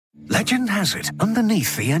Legend has it,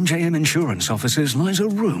 underneath the NJM insurance offices lies a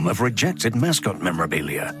room of rejected mascot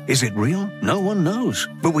memorabilia. Is it real? No one knows.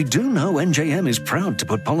 But we do know NJM is proud to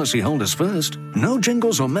put policyholders first. No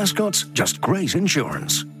jingles or mascots, just great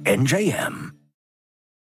insurance. NJM.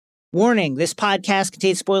 Warning, this podcast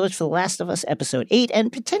contains spoilers for The Last of Us Episode 8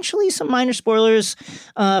 and potentially some minor spoilers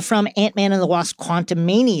from Ant-Man and the Wasp: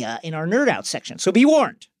 Quantumania in our Nerd Out section, so be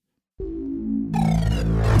warned.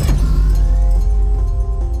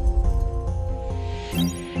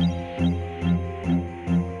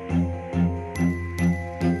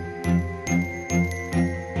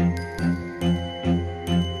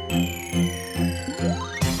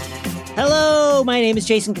 Hello, my name is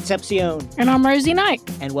Jason Concepcion. And I'm Rosie Knight.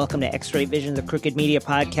 And welcome to X-Ray Vision, the Crooked Media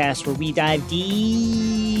podcast, where we dive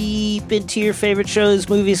deep into your favorite shows,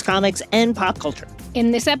 movies, comics, and pop culture.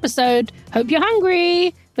 In this episode, hope you're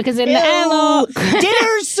hungry, because in the airlock...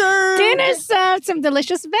 Dinner served! Dinner served! Some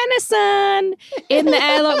delicious venison! In the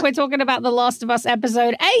airlock, we're talking about The Last of Us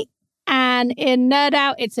Episode 8. And in Nerd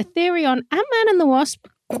Out, it's a theory on Ant-Man and the Wasp: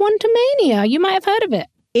 Quantumania. You might have heard of it.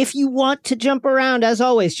 If you want to jump around, as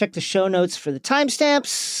always, check the show notes for the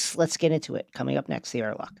timestamps. Let's get into it. Coming up next, the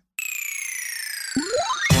airlock.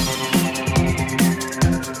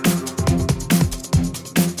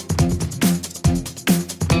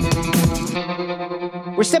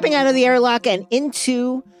 We're stepping out of the airlock and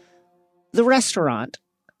into the restaurant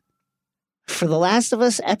for The Last of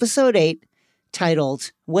Us Episode 8,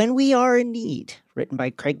 titled When We Are in Need, written by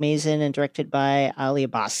Craig Mazin and directed by Ali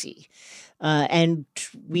Abbasi. And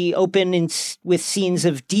we open with scenes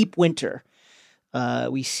of deep winter.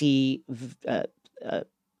 We see a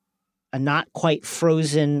not quite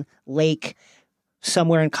frozen lake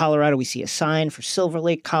somewhere in Colorado. We see a sign for Silver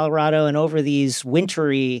Lake, Colorado. And over these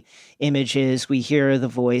wintry images, we hear the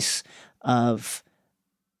voice of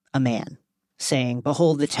a man saying,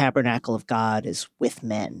 "Behold, the tabernacle of God is with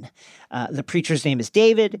men." The preacher's name is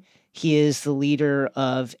David. He is the leader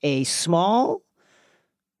of a small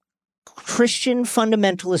Christian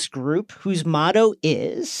fundamentalist group whose motto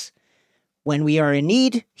is, "When we are in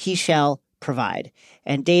need, he shall provide."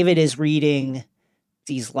 And David is reading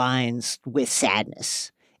these lines with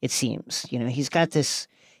sadness, it seems. You know, he's got this,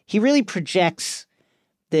 he really projects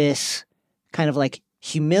this kind of like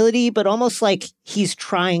humility, but almost like he's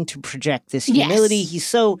trying to project this humility.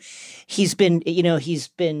 Yes. He's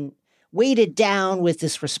been weighted down with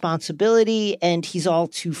this responsibility, and he's all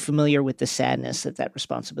too familiar with the sadness that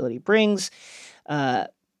responsibility brings.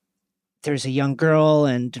 There's a young girl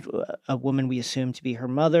and a woman we assume to be her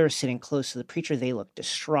mother sitting close to the preacher. They look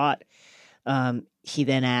distraught. He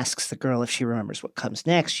then asks the girl if she remembers what comes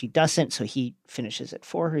next. She doesn't, so he finishes it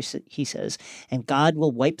for her. He says, "And God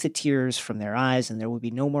will wipe the tears from their eyes, and there will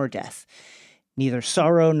be no more death, neither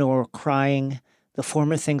sorrow nor crying. The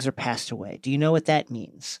former things are passed away." Do you know what that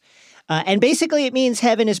means? And basically it means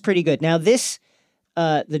heaven is pretty good. Now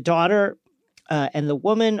the daughter and the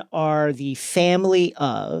woman are the family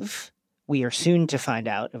of, we are soon to find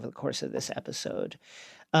out over the course of this episode,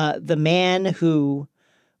 the man who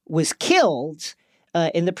was killed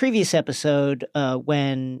in the previous episode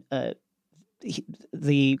when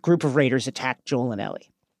the group of raiders attacked Joel and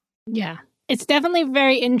Ellie. Yeah, it's definitely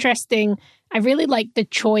very interesting. I really like the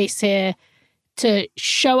choice here to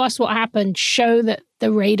show us what happened, show that the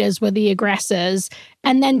raiders were the aggressors,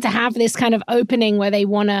 and then to have this kind of opening where they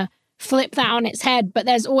want to flip that on its head. But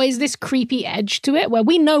there's always this creepy edge to it where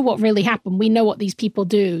we know what really happened. We know what these people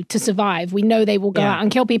do to survive. We know they will go out and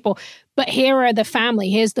kill people. But here are the family.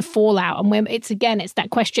 Here's the fallout. And when it's that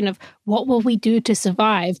question of what will we do to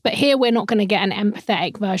survive? But here we're not going to get an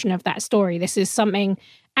empathetic version of that story. This is something,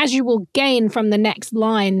 as you will gain from the next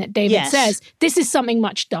line that David says, this is something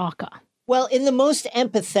much darker. Well, in the most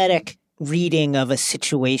empathetic reading of a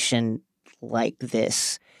situation like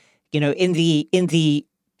this, you know, in the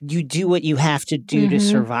you do what you have to do to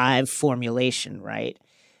survive formulation, right?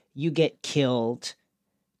 You get killed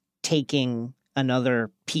taking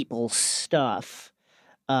another people's stuff.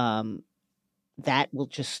 That will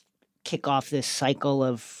just kick off this cycle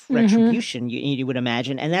of retribution, you would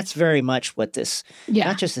imagine. And that's very much what this,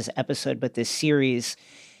 not just this episode, but this series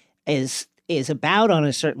is about on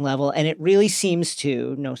a certain level. And it really seems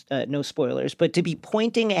to, no spoilers, but to be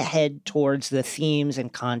pointing ahead towards the themes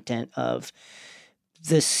and content of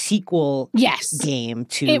the sequel game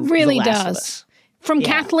to it really The Last of does. Us. From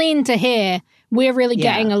Kathleen to here, we're really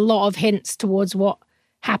getting a lot of hints towards what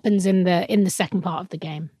happens in the second part of the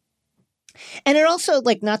game. And it also,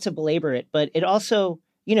 like, not to belabor it, but it also,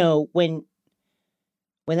 you know, when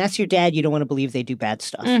When that's your dad, you don't want to believe they do bad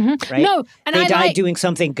stuff, Mm-hmm. right? No, and they I died like, doing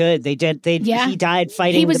something good. He died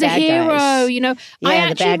fighting he was the bad a hero, guys. you know. Yeah,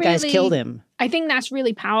 the bad guys killed him. I think that's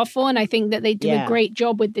really powerful, and I think that they do a great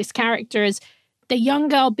job with this character as the young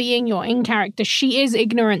girl being your in character. She is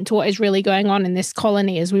ignorant to what is really going on in this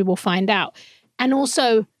colony, as we will find out. And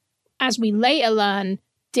also, as we later learn,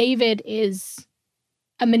 David is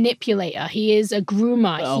a manipulator. He is a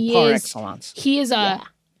groomer. Par excellence. He is a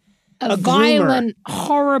violent,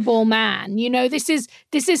 horrible man. You know, this is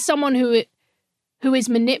someone who is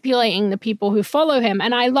manipulating the people who follow him.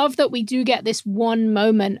 And I love that we do get this one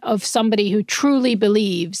moment of somebody who truly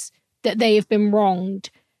believes that they have been wronged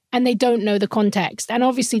and they don't know the context. And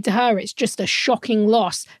obviously to her, it's just a shocking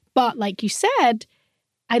loss. But like you said,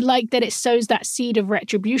 I like that it sows that seed of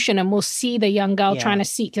retribution, and we'll see the young girl trying to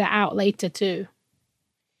seek that out later too.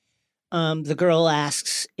 The girl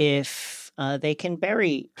asks if they can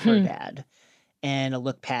bury her dad. And a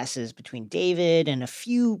look passes between David and a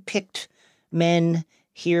few picked men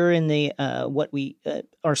here in the what we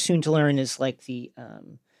are soon to learn is like the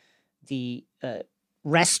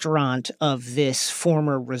restaurant of this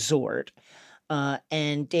former resort.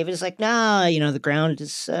 And David is like, nah, you know, the ground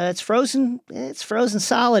is it's frozen. It's frozen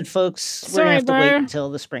solid, folks. We're gonna have to wait until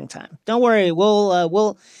the springtime. Don't worry.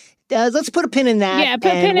 We'll let's put a pin in that. Yeah,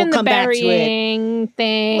 put a pin in the burying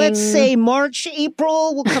thing. Let's say March,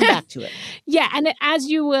 April. We'll come back to it. Yeah, and as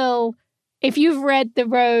you will, if you've read The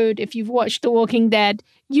Road, if you've watched The Walking Dead,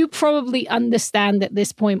 you probably understand at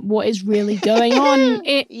this point what is really going on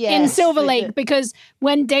in Silver Lake. Because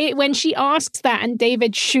when she asks that and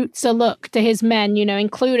David shoots a look to his men, you know,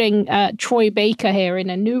 including Troy Baker here in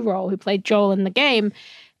a new role who played Joel in the game,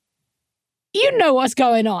 you know what's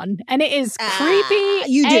going on. And it is creepy.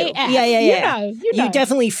 You do. AF. Yeah. You know. You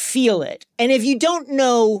definitely feel it. And if you don't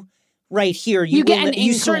know right here,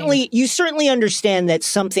 you certainly understand that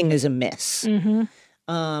something is amiss.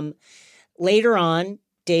 Mm-hmm. Later on,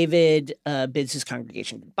 David bids his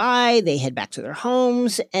congregation goodbye. They head back to their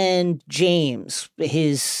homes, and James,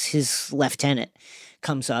 his lieutenant,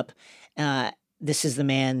 comes up. This is the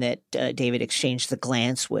man that David exchanged the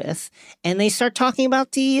glance with, and they start talking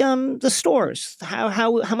about the stores,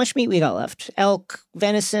 how much meat we got left, elk,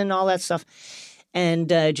 venison, all that stuff. And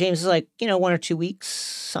James is like, 1 or 2 weeks,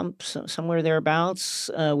 somewhere thereabouts.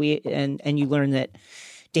 And you learn that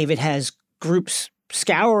David has groups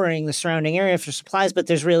scouring the surrounding area for supplies, but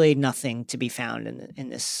there's really nothing to be found in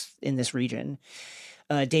this region.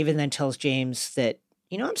 David then tells James that,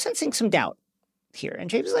 I'm sensing some doubt here. And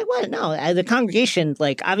James is like, what? No, the congregation,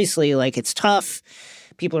 obviously, it's tough.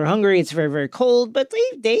 People are hungry. It's very, very cold, but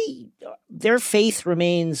their faith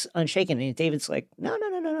remains unshaken. And David's like, no.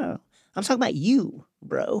 I'm talking about you,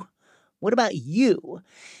 bro. What about you?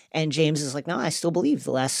 And James is like, no, I still believe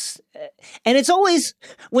the last. And it's always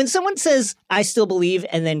when someone says, I still believe,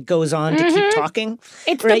 and then goes on to keep talking.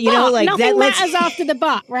 It's right? The but. Nothing that matters after the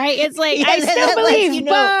but, right? It's like, I still believe,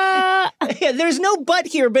 but. Yeah, there's no but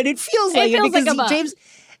here, but it feels like it because like a but.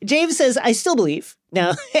 James says, I still believe.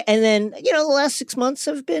 Now, and then, the last 6 months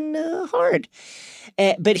have been hard.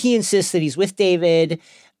 But he insists that he's with David.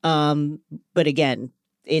 But again,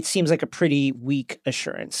 it seems like a pretty weak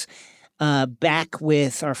assurance. Back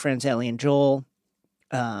with our friends Ellie and Joel.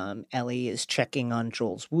 Ellie is checking on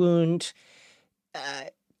Joel's wound.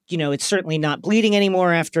 It's certainly not bleeding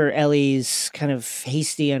anymore after Ellie's kind of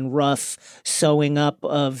hasty and rough sewing up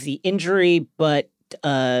of the injury, but,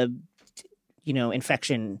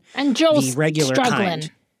 infection. And Joel's the regular struggling.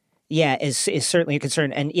 Kind. Yeah, is certainly a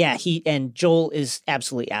concern. And Joel is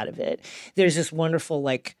absolutely out of it. There's this wonderful,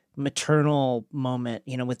 maternal moment,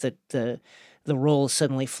 with the roles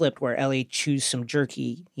suddenly flipped where Ellie chews some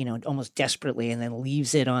jerky, almost desperately, and then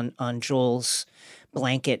leaves it on Joel's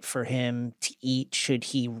blanket for him to eat should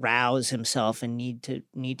he rouse himself and need to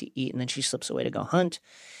eat. And then she slips away to go hunt.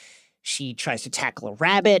 She tries to tackle a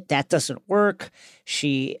rabbit. That doesn't work.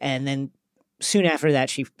 And then soon after that,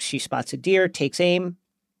 she spots a deer, takes aim,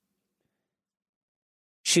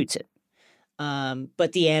 shoots it.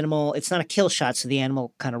 But the animal, it's not a kill shot, so the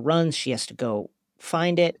animal kind of runs. She has to go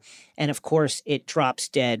find it. And of course, it drops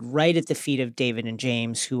dead right at the feet of David and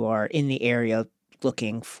James, who are in the area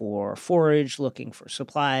looking for forage, looking for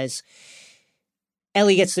supplies.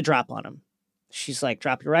 Ellie gets the drop on him. She's like,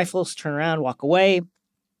 drop your rifles, turn around, walk away.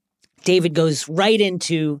 David goes right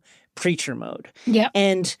into preacher mode. Yeah.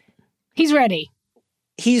 And he's ready.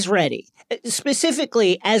 He's ready.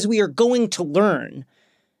 Specifically, as we are going to learn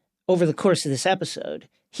over the course of this episode,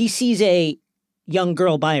 he sees a young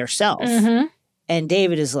girl by herself. Mm-hmm. And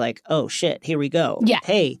David is like, oh, shit, here we go. Yeah.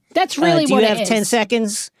 Hey, that's really do you have 10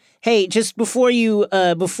 seconds? Hey, just before you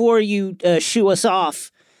shoo us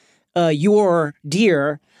off, your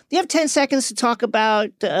deer. You have 10 seconds to talk about,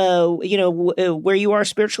 where you are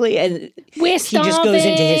spiritually. And we're he starving. just goes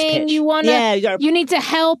into his pitch. You need to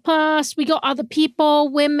help us. We got other people,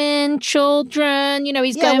 women, children.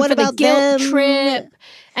 He's going for the guilt trip.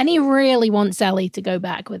 And he really wants Ellie to go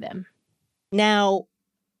back with him. Now,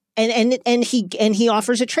 and he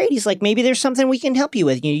offers a trade. He's like, maybe there's something we can help you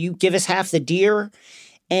with. You give us half the deer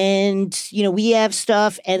and, we have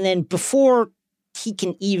stuff. And then before he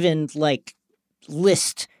can even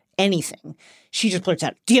list anything, she just blurts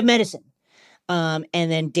out, do you have medicine? And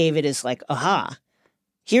then David is like, aha,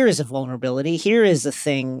 here is a vulnerability. Here is a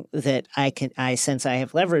thing that I sense I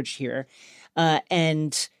have leverage here.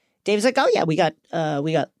 And David's like, oh yeah, we got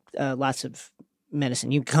lots of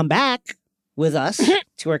medicine. You come back with us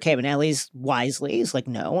to our cabin. Ellie's wisely is like,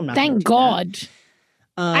 no, I'm not. Thank God.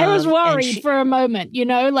 I was worried for a moment,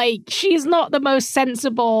 she's not the most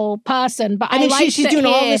sensible person, but she's doing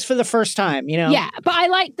all this for the first time, Yeah, but I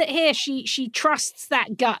like that here she trusts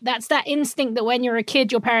that gut. That's that instinct that when you're a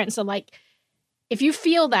kid, your parents are like, if you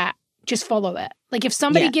feel that, just follow it. Like if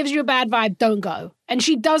somebody gives you a bad vibe, don't go. And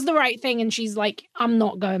she does the right thing and she's like, I'm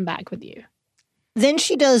not going back with you. Then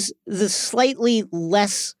she does the slightly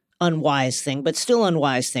less unwise thing, but still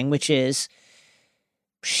unwise thing, which is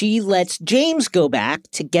she lets James go back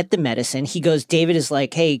to get the medicine. David is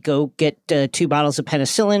like, hey, go get 2 bottles of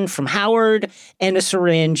penicillin from Howard and a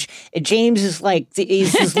syringe. And James is like,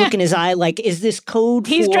 he's just looking his eye like, is this code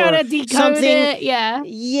He's for trying to decode something? It, yeah.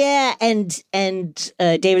 Yeah, and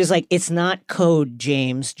David is like, it's not code,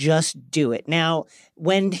 James. Just do it. Now,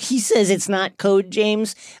 when he says it's not code,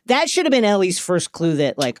 James, that should have been Ellie's first clue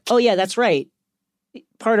that oh yeah, that's right.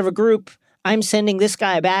 Part of a group. I'm sending this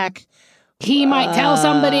guy back. He might tell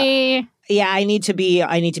somebody. Yeah, I need to be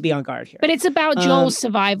on guard here. But it's about Joel's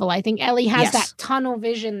survival. I think Ellie has that tunnel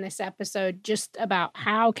vision this episode, just about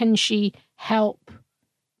how can she help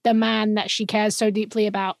the man that she cares so deeply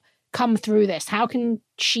about come through this? How can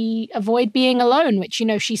she avoid being alone, which,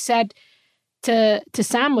 she said to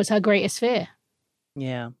Sam was her greatest fear.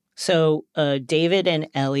 Yeah. So David and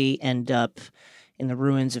Ellie end up in the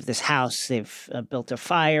ruins of this house. They've built a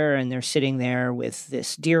fire and they're sitting there with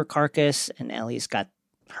this deer carcass, and Ellie's got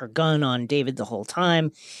her gun on David the whole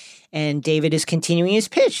time. And David is continuing his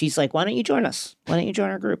pitch. He's like, why don't you join us? Why don't you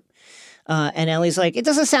join our group? And Ellie's like, it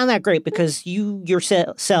doesn't sound that great because you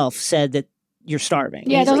yourself said that you're starving.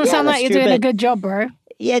 Yeah, it doesn't sound like you're doing a good job, bro.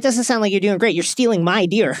 Yeah, it doesn't sound like you're doing great. You're stealing my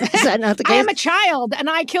deer. Is that not the case? I am a child and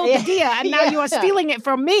I killed the deer and now you are stealing it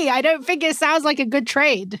from me. I don't think it sounds like a good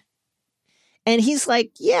trade. And he's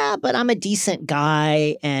like, yeah, but I'm a decent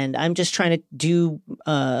guy and I'm just trying to do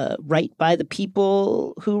right by the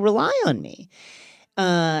people who rely on me.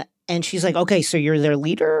 And she's like, okay, so you're their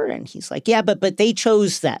leader? And he's like, yeah, but they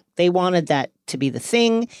chose that. They wanted that to be the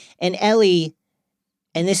thing. And Ellie,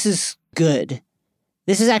 and this is good.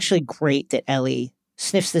 This is actually great that Ellie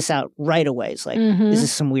sniffs this out right away. It's like, is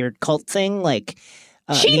this some weird cult thing? Like,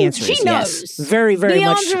 the answer is knows. Yes. Very, very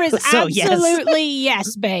much so. The answer is so, absolutely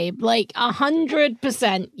yes, babe. Like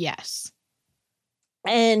 100% yes.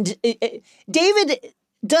 And David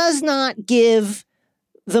does not give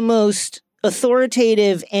the most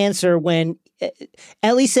authoritative answer when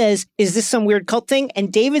Ellie says, is this some weird cult thing?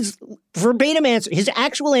 And David's verbatim answer, his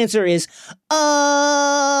actual answer is,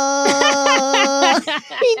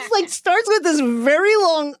 he starts with this very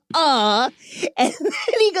long, and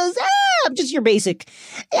then he goes, I'm just your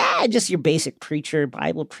basic preacher,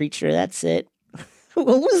 Bible preacher. That's it. What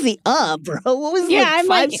was the bro? What was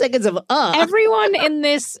 5 seconds of Everyone in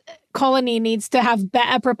this colony needs to have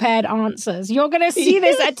better prepared answers. You're going to see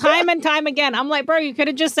this at time and time again. I'm like, bro, you could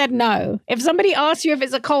have just said no. If somebody asks you if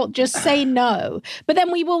it's a cult, just say no. But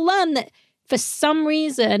then we will learn that for some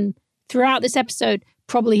reason throughout this episode,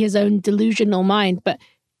 probably his own delusional mind, but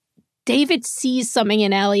David sees something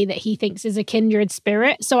in Ellie that he thinks is a kindred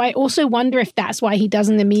spirit. So I also wonder if that's why he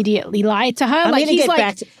doesn't immediately lie to her. Let's get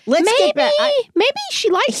back. Maybe she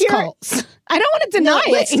likes cults. I don't want to deny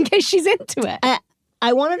it in case she's into it.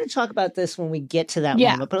 I wanted to talk about this when we get to that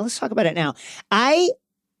moment, but let's talk about it now.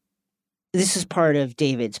 This is part of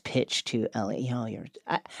David's pitch to Ellie.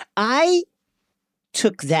 I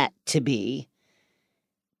took that to be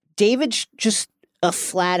David just a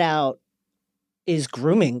flat out is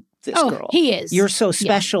grooming this girl. He is. You're so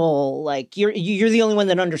special. Yeah. Like you're the only one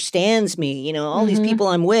that understands me. All these people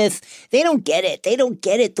I'm with, they don't get it. They don't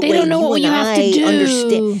get it the way you and I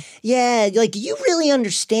understand. Yeah, like you really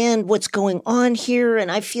understand what's going on here,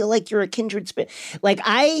 and I feel like you're a kindred spirit. Like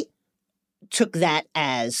I took that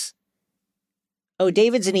as,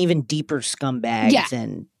 David's an even deeper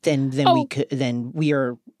scumbag than we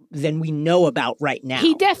are than we know about right now.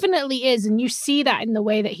 He definitely is, and you see that in the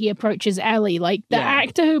way that he approaches Ellie. Like, the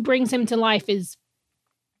actor who brings him to life is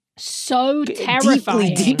so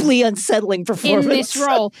terrifying. Deeply unsettling performance. In this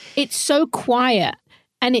role. It's so quiet,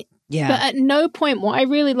 and but at no point, what I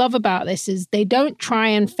really love about this is they don't try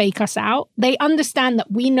and fake us out. They understand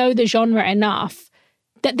that we know the genre enough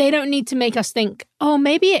that they don't need to make us think, oh,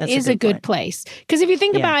 maybe it is a good place. Because if you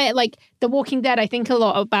think about it, like The Walking Dead, I think a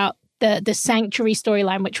lot about the Sanctuary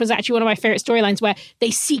storyline, which was actually one of my favorite storylines, where they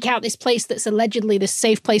seek out this place that's allegedly the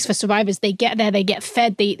safe place for survivors. They get there, they get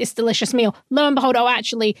fed, they eat this delicious meal. Lo and behold, oh,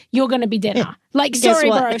 actually, you're going to be dinner. Yeah. Like, sorry,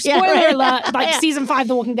 bro. Spoiler alert, like season 5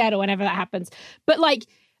 The Walking Dead or whenever that happens. But like,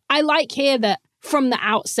 I like here that from the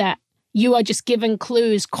outset, you are just given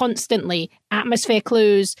clues constantly, atmosphere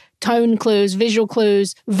clues, tone clues, visual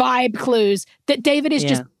clues, vibe clues, that David is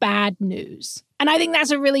just bad news. And I think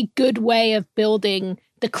that's a really good way of building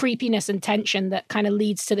the creepiness and tension that kind of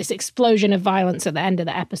leads to this explosion of violence at the end of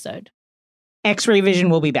the episode. X-Ray Vision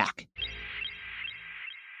will be back.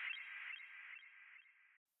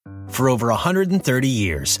 For over 130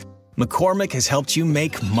 years, McCormick has helped you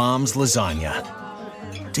make Mom's lasagna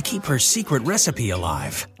to keep her secret recipe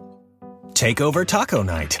alive. Take over taco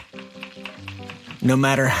night. No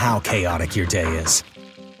matter how chaotic your day is.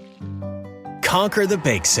 Conquer the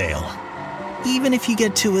bake sale, even if you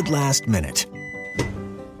get to it last minute.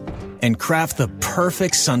 And craft the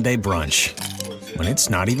perfect Sunday brunch when it's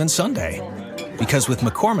not even Sunday. Because with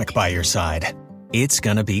McCormick by your side, it's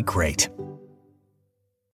gonna be great.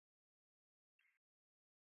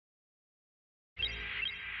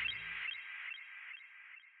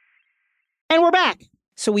 And we're back.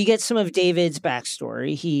 So we get some of David's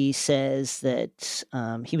backstory. He says that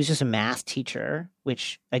he was just a math teacher,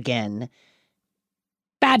 which, again,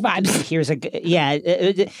 bad vibes. Here's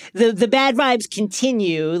the bad vibes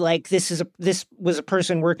continue. Like, this was a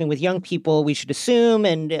person working with young people, we should assume,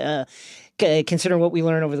 and considering what we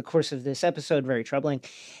learn over the course of this episode, very troubling.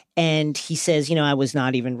 And he says, I was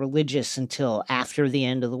not even religious until after the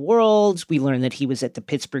end of the world. We learned that he was at the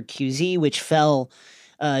Pittsburgh QZ, which fell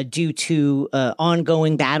due to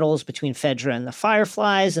ongoing battles between Fedra and the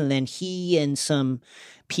Fireflies. And then he and some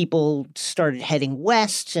people started heading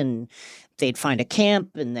west, and they'd find a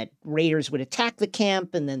camp, and that raiders would attack the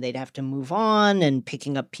camp, and then they'd have to move on and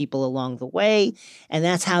picking up people along the way. And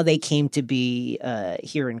that's how they came to be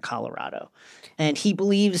here in Colorado. And he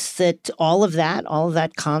believes that all of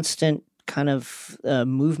that constant kind of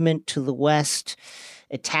movement to the west,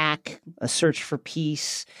 attack, a search for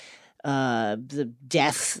peace, the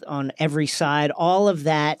death on every side, all of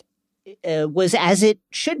that was as it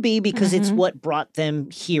should be, because it's what brought them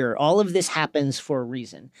here. All of this happens for a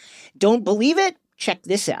reason. Don't believe it? Check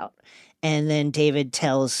this out. And then David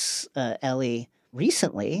tells Ellie,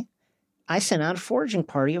 recently, I sent out a foraging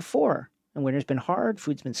party of 4. And winter's been hard,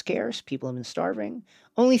 food's been scarce, people have been starving.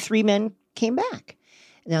 Only 3 men came back.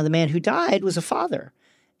 Now, the man who died was a father.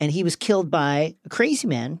 And he was killed by a crazy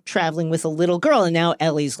man traveling with a little girl. And now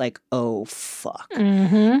Ellie's like, oh, fuck.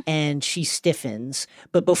 And she stiffens.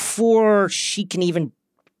 But before she can even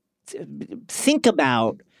think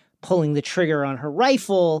about pulling the trigger on her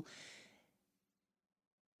rifle,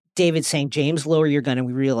 David's saying, James, lower your gun. And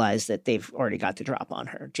we realize that they've already got the drop on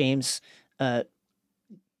her. James,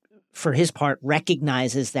 for his part,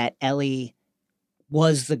 recognizes that Ellie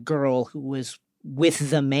was the girl who was with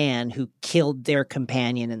the man who killed their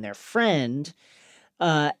companion and their friend.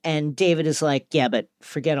 And David is like, yeah, but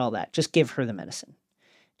forget all that. Just give her the medicine.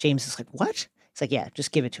 James is like, what? It's like, yeah,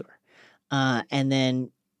 just give it to her. And then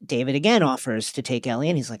David again offers to take Ellie,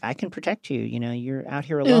 and he's like, I can protect you. You're out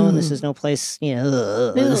here alone. This is no place,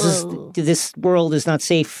 this world is not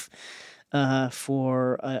safe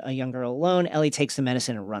for a young girl alone. Ellie takes the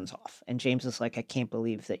medicine and runs off. And James is like, I can't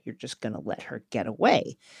believe that you're just going to let her get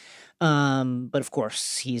away. But of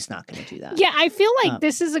course, he's not going to do that. Yeah, I feel like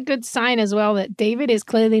this is a good sign as well that David is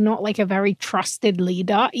clearly not like a very trusted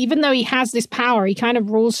leader. Even though he has this power, he kind of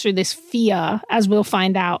rules through this fear, as we'll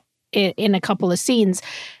find out in a couple of scenes.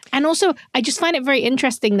 And also, I just find it very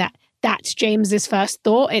interesting that that's James's first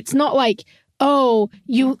thought. It's not like,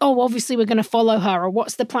 obviously we're going to follow her, or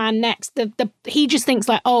what's the plan next? He just thinks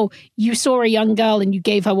like, you saw a young girl and you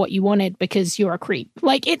gave her what you wanted because you're a creep.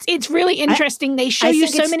 Like, it's really interesting. They show you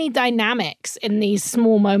so many dynamics in these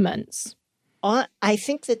small moments. I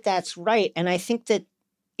think that's right. And I think that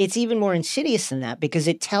it's even more insidious than that, because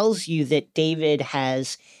it tells you that David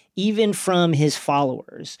has, even from his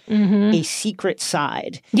followers, a secret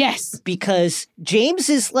side. Yes. Because James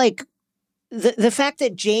is like, the fact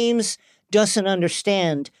that James doesn't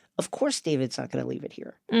understand, of course David's not going to leave it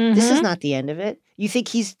here. This is not the end of it. You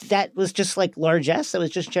think that was just like largesse? That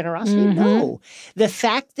was just generosity? No. The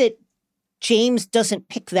fact that James doesn't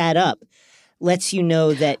pick that up lets you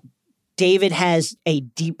know that David has a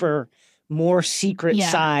deeper, more secret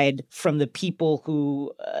side from the people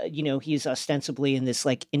who, he's ostensibly in this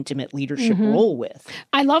like intimate leadership role with.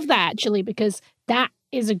 I love that actually, because that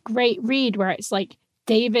is a great read where it's like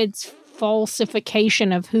David's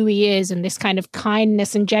falsification of who he is and this kind of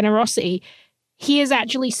kindness and generosity. He has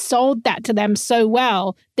actually sold that to them so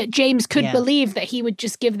well that James could believe that he would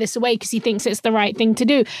just give this away because he thinks it's the right thing to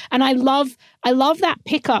do. And I love that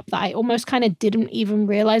pickup that I almost kind of didn't even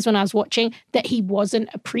realize when I was watching that he wasn't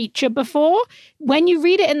a preacher before. When you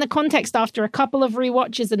read it in the context after a couple of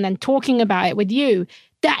rewatches and then talking about it with you,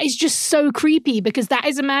 that is just so creepy because that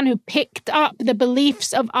is a man who picked up the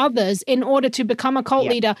beliefs of others in order to become a cult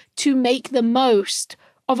leader to make the most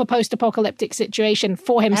of a post-apocalyptic situation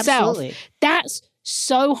for himself. Absolutely. That's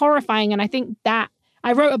so horrifying. And I think that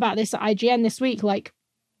I wrote about this at IGN this week, like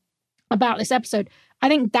about this episode. I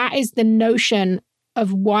think that is the notion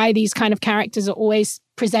of why these kind of characters are always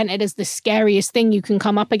presented as the scariest thing you can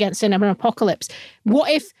come up against in an apocalypse. What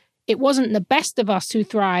if it wasn't the best of us who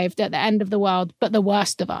thrived at the end of the world, but the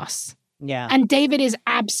worst of us? Yeah. And David is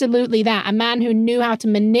absolutely that, a man who knew how to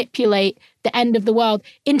manipulate the end of the world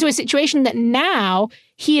into a situation that now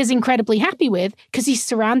he is incredibly happy with because he's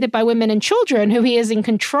surrounded by women and children who he is in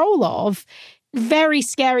control of. Very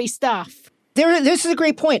scary stuff. This is a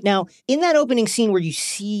great point. Now, in that opening scene where you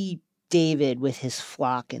see David with his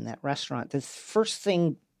flock in that restaurant, the first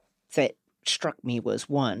thing that struck me was,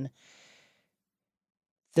 one,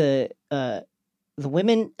 the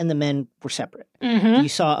women and the men were separate. You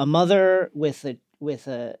saw a mother with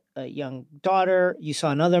a young daughter. You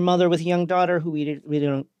saw another mother with a young daughter who we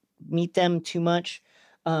don't meet them too much.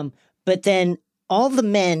 But then all the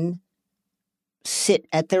men sit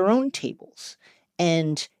at their own tables,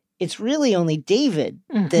 and it's really only David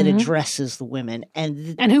that addresses the women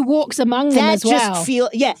and who walks among them as well.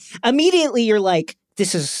 Immediately you're like,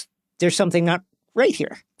 there's something not right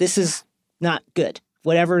here. This is not good.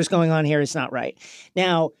 Whatever is going on here is not right.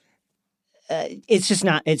 Now, it's just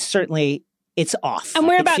not. It's off. And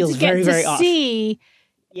we're about to get to see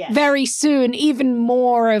very soon even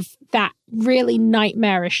more of that really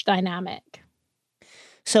nightmarish dynamic.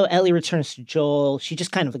 So Ellie returns to Joel. She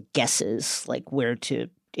just kind of guesses like where to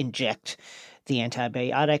inject the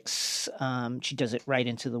antibiotics. She does it right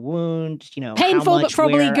into the wound. Painful, how much, but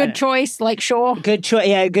probably where, good choice. Like, sure, good choice.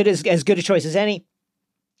 Yeah, as good a choice as any.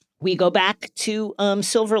 We go back to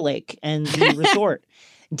Silver Lake and the resort.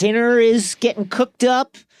 Dinner is getting cooked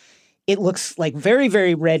up. It looks like very,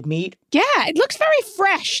 very red meat. Yeah, it looks very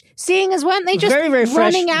fresh. Seeing as weren't they just very, very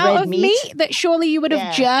running fresh out red of meat that surely you would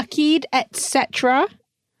have jerkied, etc.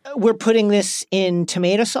 We're putting this in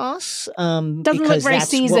tomato sauce. Doesn't because look very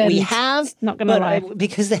that's seasoned. What we have. Not gonna lie,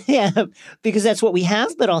 because that's what we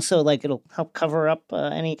have. But also, like, it'll help cover up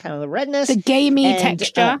any kind of the redness, the gamey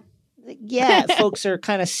texture. Folks are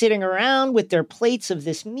kind of sitting around with their plates of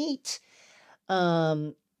this meat,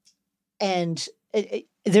 and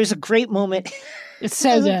there's a great moment. It's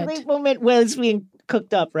so good. A great moment when it's being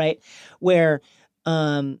cooked up, right? Where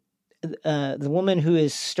the woman who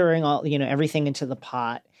is stirring all everything into the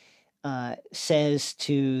pot says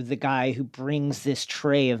to the guy who brings this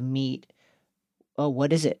tray of meat, "Oh,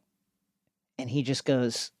 what is it?" And he just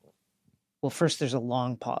goes, well, first there's a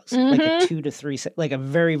long pause, like a 2 to 3, like a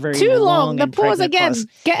very, very too long. The pause again. Pause.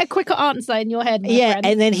 Get a quicker answer in your head. Friend.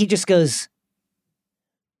 And then he just goes,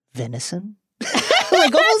 venison?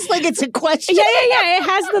 Like almost like it's a question. Yeah. It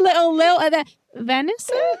has the little lilt of the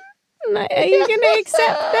venison. Are you going to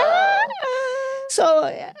accept that? So,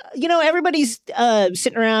 everybody's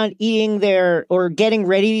sitting around eating or getting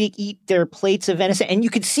ready to eat their plates of venison, and you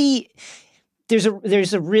could see there's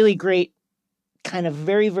a really great kind of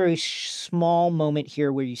very, very small moment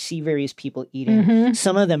here where you see various people eating.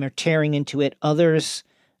 Some of them are tearing into it. Others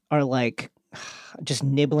are like just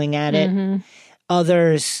nibbling at it.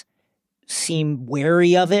 Others seem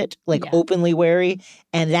wary of it, like openly wary.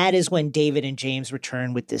 And that is when David and James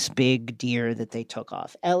return with this big deer that they took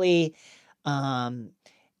off Ellie. And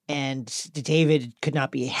David could not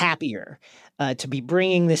be happier to be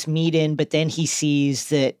bringing this meat in. But then he sees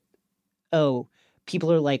that,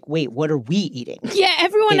 people are like, wait, what are we eating? Yeah,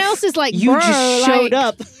 everyone else is like, you just showed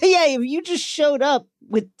up. Yeah, if you just showed up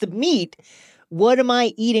with the meat, what am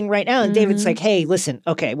I eating right now? And David's like, hey, listen,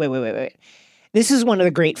 okay, wait. This is one of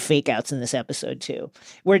the great fake outs in this episode too,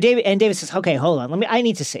 where David says, okay, hold on, I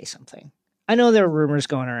need to say something. I know there are rumors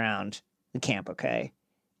going around the camp, okay?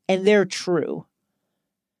 And they're true.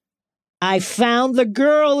 I found the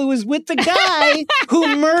girl who was with the guy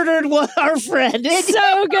who murdered our friend.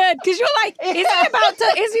 So good. Because you're like, is he about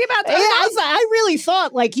to Yeah, I really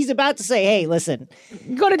thought like he's about to say, hey, listen.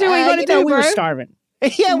 You got to do what you got to do, we bro. were starving.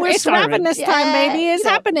 Yeah, we're it's starving. ravenous time, baby. It's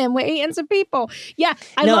happening. We're eating some people. Yeah,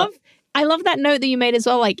 I love that note that you made as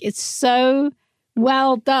well. Like, it's so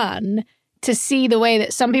well done to see the way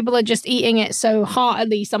that some people are just eating it so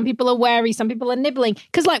heartily. Some people are wary. Some people are nibbling.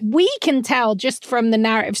 Because, like, we can tell just from the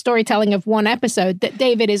narrative storytelling of one episode that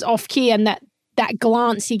David is off key and that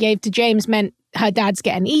glance he gave to James meant her dad's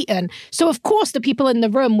getting eaten. So, of course, the people in the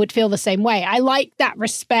room would feel the same way. I like that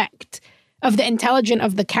respect of the intelligence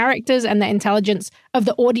of the characters and the intelligence of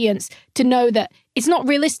the audience to know that it's not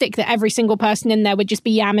realistic that every single person in there would just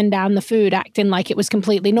be yamming down the food, acting like it was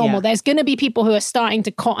completely normal. Yeah. There's going to be people who are starting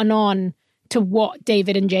to cotton on to what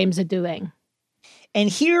David and James are doing. And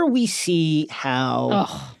here we see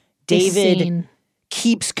how this David scene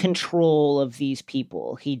keeps control of these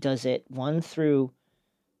people. He does it, one, through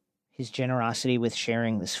his generosity with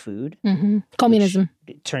sharing this food. Mm-hmm. Communism.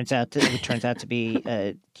 It turns out to be,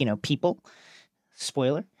 people.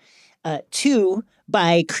 Spoiler. Two,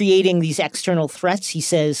 by creating these external threats, he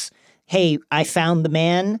says, hey, I found the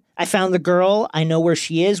man. I found the girl. I know where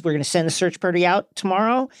she is. We're going to send the search party out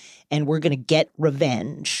tomorrow, and we're going to get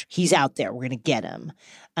revenge. He's out there. We're going to get him.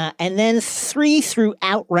 And then three, through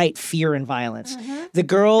outright fear and violence. Mm-hmm. The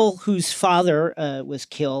girl whose father was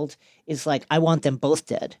killed is like, I want them both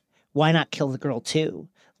dead. Why not kill the girl too?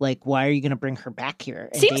 Like, why are you going to bring her back here?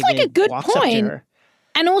 And Seems like a good point.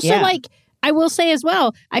 And also, like, I will say as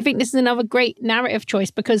well, I think this is another great narrative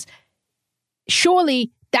choice because surely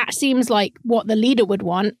that seems like what the leader would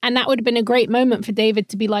want. And that would have been a great moment for David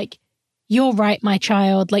to be like, you're right, my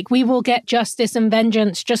child. Like, we will get justice and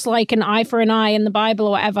vengeance, just like an eye for an eye in the Bible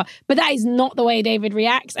or whatever. But that is not the way David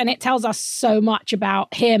reacts. And it tells us so much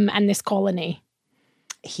about him and this colony.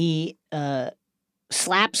 He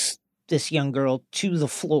slaps this young girl to the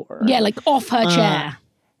floor. Yeah, like off her chair.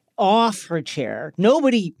 Off her chair.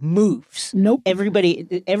 Nobody moves. Nope.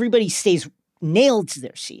 Everybody stays nailed to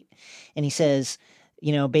their seat. And he says,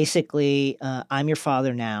 basically, I'm your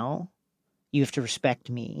father now. You have to respect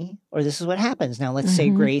me, or this is what happens. Now let's say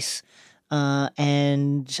grace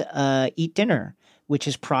and eat dinner, which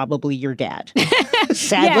is probably your dad.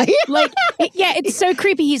 Sadly. It's so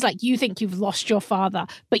creepy. He's like, you think you've lost your father,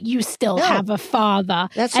 but you still have a father.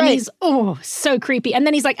 That's and right. He's, so creepy. And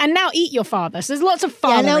then he's like, and now eat your father. So there's lots of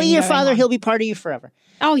father. Yeah, now eat your father. He'll be part of you forever.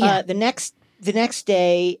 Oh, yeah. The next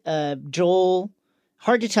day, Joel,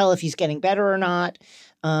 hard to tell if he's getting better or not.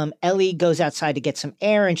 Ellie goes outside to get some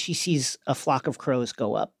air, and she sees a flock of crows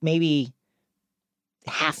go up, maybe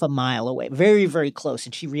half a mile away, very, very close,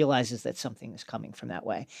 and she realizes that something is coming from that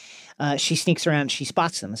way. She sneaks around, she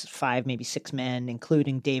spots them. This is 5, maybe 6 men,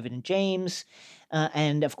 including David and James.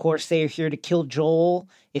 And, of course, they are here to kill Joel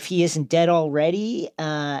if he isn't dead already.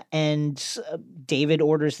 And David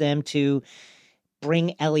orders them to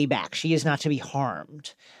bring Ellie back. She is not to be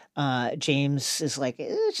harmed. James is like,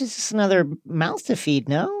 it's just another mouth to feed,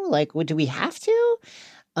 no? Like, do we have to?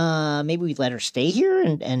 Maybe we let her stay here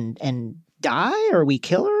and die, or we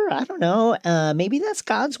kill her? I don't know. Maybe that's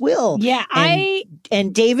God's will. Yeah,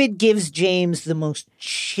 and David gives James the most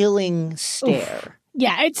chilling stare. Oof.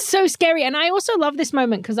 Yeah, it's so scary. And I also love this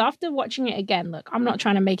moment because after watching it again, look, I'm not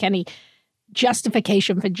trying to make any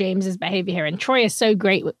justification for James's behavior here. And Troy is so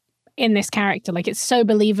great in this character. Like, it's so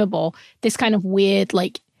believable. This kind of weird,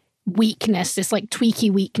 like, weakness, this like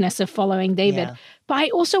tweaky weakness of following David. Yeah. But I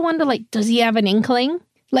also wonder, like, does he have an inkling?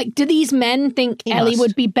 Like, do these men think Ellie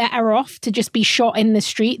would be better off to just be shot in the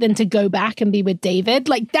street than to go back and be with David?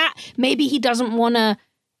 Like that, maybe he doesn't want to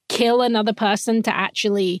kill another person to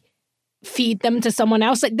actually feed them to someone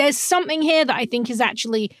else. Like, there's something here that I think is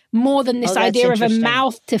actually more than this idea of a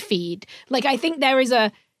mouth to feed. Like, I think there is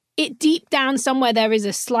deep down somewhere, there is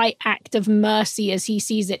a slight act of mercy as he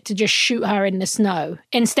sees it to just shoot her in the snow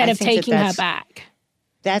instead of taking her back.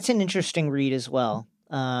 That's an interesting read as well.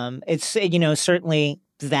 It's, certainly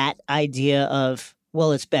that idea of,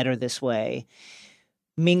 well, it's better this way,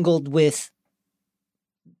 mingled with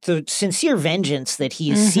the sincere vengeance that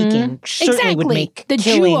he is seeking, certainly would make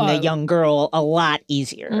killing the young girl a lot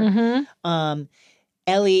easier.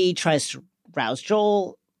 Ellie tries to rouse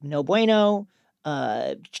Joel, no bueno.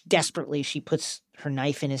 Desperately, she puts her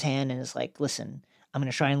knife in his hand and is like, listen, I'm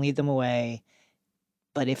going to try and lead them away.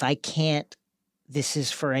 But if I can't, this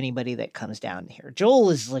is for anybody that comes down here. Joel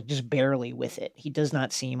is like just barely with it. He does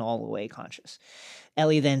not seem all the way conscious.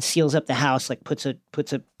 Ellie then seals up the house, like puts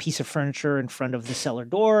a piece of furniture in front of the cellar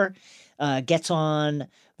door, gets on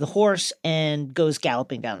the horse and goes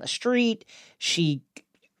galloping down the street. She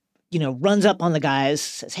runs up on the guys,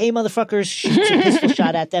 says, "Hey, motherfuckers," shoots a pistol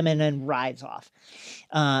shot at them, and then rides off.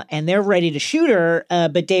 And they're ready to shoot her,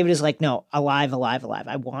 but David is like, "No, alive, alive, alive.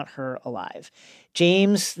 I want her alive."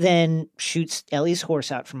 James then shoots Ellie's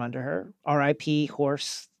horse out from under her. R.I.P.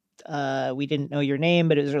 horse. We didn't know your name,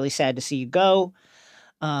 but it was really sad to see you go.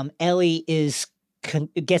 Ellie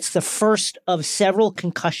gets the first of several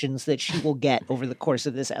concussions that she will get over the course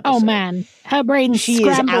of this episode. Oh, man. Her brain's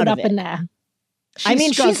scrambled up in there.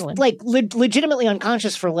 She's struggling. She's like legitimately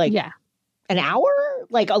unconscious for an hour,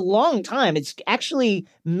 like a long time. It's actually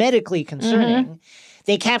medically concerning. Mm-hmm.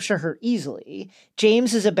 They capture her easily.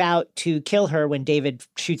 James is about to kill her when David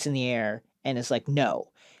shoots in the air and is like, no.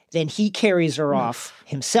 Then he carries her off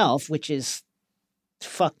himself, which is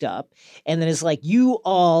fucked up. And then is like,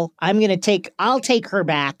 I'll take her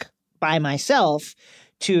back by myself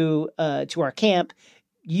to our camp.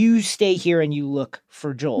 You stay here and you look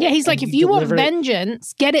for Joel. Yeah, he's like, if you want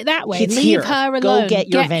vengeance, get it that way. Leave her alone. Go get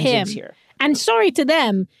your vengeance here. And sorry to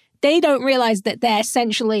them, they don't realize that they're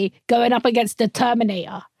essentially going up against the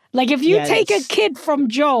Terminator. Like, if you take a kid from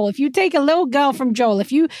Joel, if you take a little girl from Joel,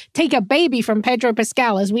 if you take a baby from Pedro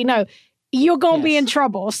Pascal, as we know, you're going to be in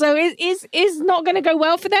trouble. So it is not going to go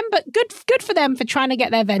well for them, but good for them for trying to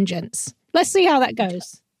get their vengeance. Let's see how that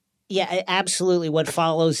goes. Yeah, absolutely. What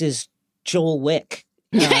follows is Joel Wick.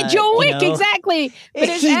 Joel Wick, exactly. But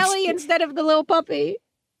it's Ellie instead of the little puppy.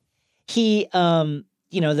 He,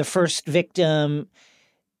 the first victim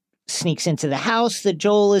sneaks into the house that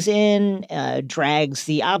Joel is in, drags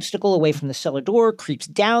the obstacle away from the cellar door, creeps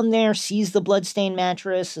down there, sees the bloodstained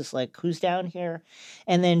mattress, is like, who's down here?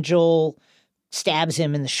 And then Joel stabs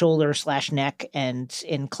him in the shoulder/neck, and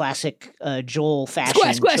in classic Joel fashion,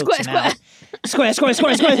 chokes him out. Square.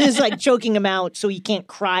 It's like choking him out so he can't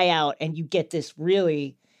cry out, and you get this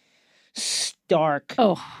really stark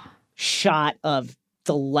shot of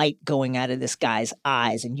the light going out of this guy's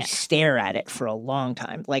eyes, and you stare at it for a long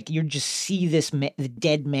time. Like, you just see the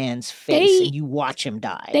dead man's face, and you watch him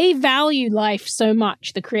die. They value life so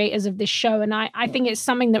much, the creators of this show, and I think it's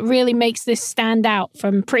something that really makes this stand out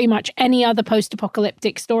from pretty much any other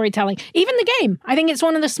post-apocalyptic storytelling. Even the game. I think it's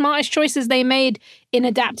one of the smartest choices they made in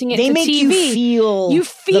adapting it to TV. They make you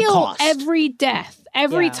feel the cost. Every death.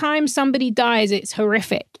 Every time somebody dies, it's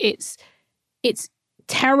horrific. It's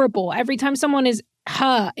terrible. Every time someone is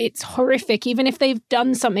hurt, it's horrific. Even if they've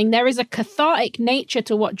done something, there is a cathartic nature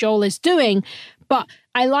to what Joel is doing. But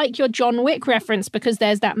I like your John Wick reference, because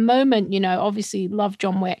there's that moment, obviously love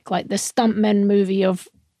John Wick, like the stuntman movie of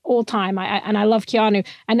all time. I love Keanu.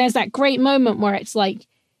 And there's that great moment where it's like,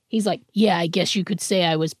 he's like, yeah, I guess you could say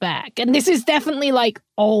I was back. And this is definitely like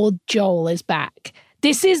old Joel is back.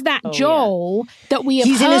 This is that Joel that we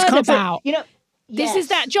have heard about. This is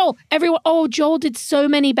that Joel. Everyone, Joel did so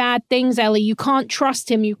many bad things, Ellie. You can't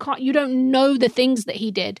trust him. You don't know the things that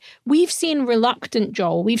he did. We've seen reluctant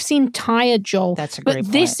Joel. We've seen tired Joel. That's a great point.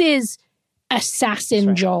 But this is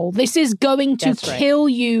assassin Joel. This is going to kill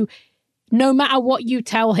you no matter what you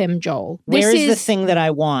tell him, Joel. Where is the thing that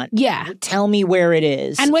I want? Yeah. Tell me where it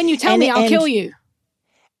is. And when you tell me, I'll kill you.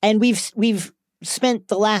 And we've spent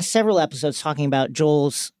the last several episodes talking about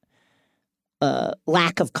Joel's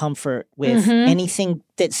lack of comfort with anything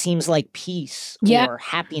that seems like peace or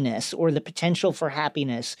happiness, or the potential for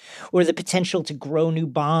happiness, or the potential to grow new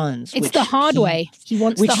bonds. It's the hard way. He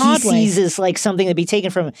wants the hard way. Which he sees as like something to be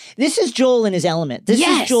taken from him. This is Joel in his element. This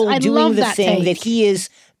is Joel doing the thing that he is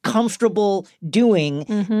comfortable doing,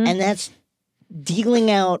 and that's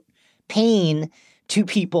dealing out pain to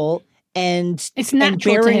people and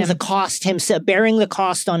bearing the cost himself, bearing the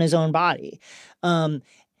cost on his own body.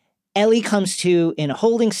 Ellie comes to in a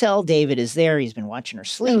holding cell. David is there. He's been watching her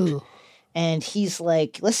sleep. Ooh. And he's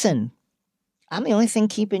like, listen, I'm the only thing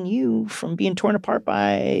keeping you from being torn apart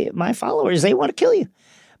by my followers. They want to kill you.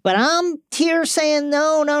 But I'm here saying,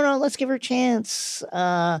 no, let's give her a chance.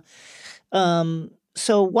 So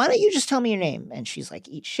why don't you just tell me your name? And she's like,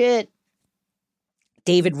 eat shit.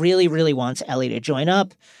 David really, really wants Ellie to join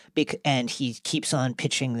up. And he keeps on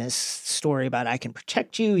pitching this story about, I can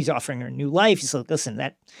protect you. He's offering her a new life. He's like, listen,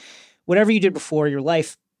 whatever you did before, your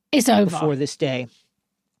life is over. Before this day,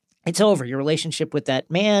 it's over. Your relationship with that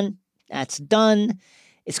man, that's done.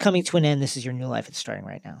 It's coming to an end. This is your new life. It's starting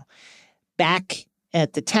right now. Back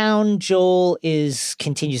at the town, Joel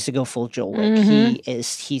continues to go full Joel Wick.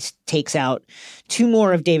 He takes out 2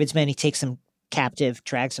 more of David's men. He takes them captive,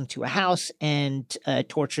 drags them to a house, and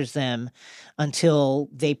tortures them until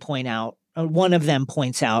they point out, one of them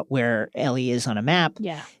points out where Ellie is on a map.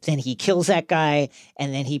 Yeah. Then he kills that guy,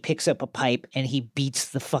 and then he picks up a pipe and he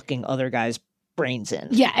beats the fucking other guy's brains in.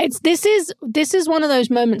 Yeah, this is one of those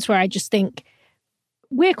moments where I just think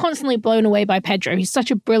we're constantly blown away by Pedro. He's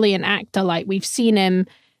such a brilliant actor. Like, we've seen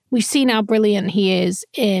how brilliant he is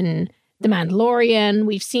in The Mandalorian.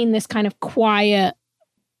 We've seen this kind of quiet,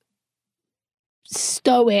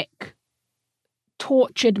 stoic,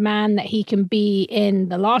 tortured man that he can be in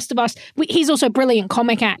The Last of Us. He's also a brilliant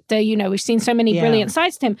comic actor. You know, we've seen so many brilliant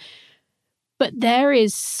sides to him. But there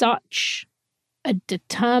is such a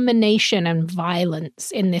determination and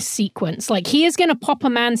violence in this sequence. Like, he is going to pop a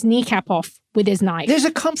man's kneecap off with his knife. There's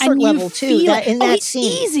a comfort level too that in that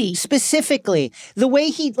scene. Easy. Specifically, the way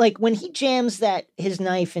he, like, when he jams his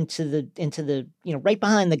knife into the right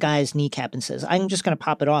behind the guy's kneecap and says, "I'm just going to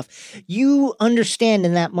pop it off." You understand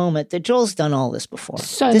in that moment that Joel's done all this before.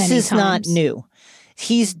 This is not new.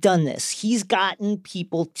 He's done this. He's gotten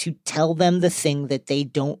people to tell them the thing that they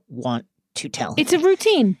don't want to tell him. It's a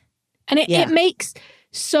routine. And it makes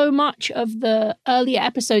so much of the earlier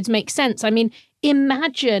episodes make sense. I mean,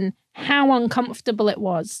 imagine how uncomfortable it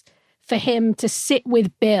was for him to sit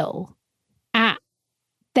with Bill at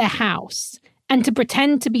their house and to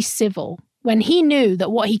pretend to be civil when he knew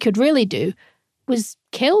that what he could really do was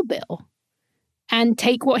kill Bill and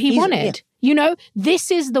take what he wanted. Yeah. You know,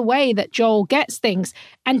 this is the way that Joel gets things.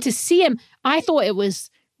 And to see him, I thought it was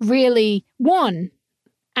really,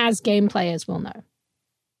 as game players will know,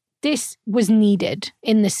 this was needed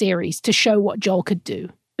in the series to show what Joel could do,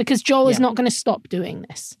 because Joel is not going to stop doing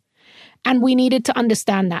this. And we needed to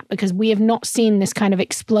understand that, because we have not seen this kind of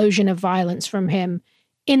explosion of violence from him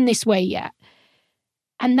in this way yet.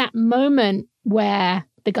 And that moment where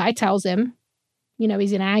the guy tells him, you know,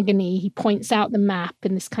 he's in agony, he points out the map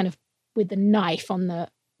and this kind of with the knife on the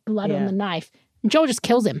blood on the knife, and Joel just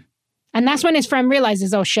kills him. And that's when his friend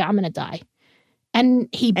realizes, oh shit, I'm going to die. And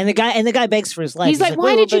the guy begs for his life. He's like,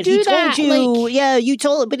 why did you do that? He told you, you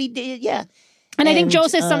told him, but he did, And I think Joel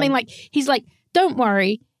says something like, he's like, don't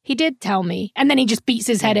worry, he did tell me. And then he just beats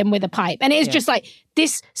his head in with a pipe. And it's just like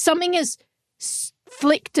this, something has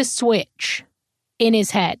flicked a switch in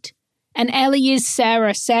his head. And Ellie is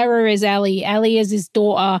Sarah, Sarah is Ellie, Ellie is his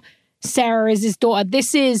daughter, Sarah is his daughter.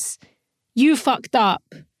 This is, you fucked up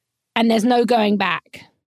and there's no going back.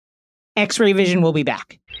 X-Ray Vision will be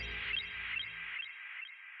back.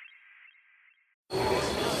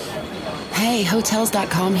 Hey,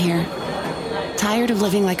 Hotels.com here. Tired of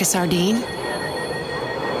living like a sardine?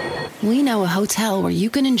 We know a hotel where you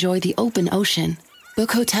can enjoy the open ocean.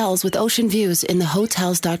 Book hotels with ocean views in the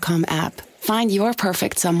Hotels.com app. Find your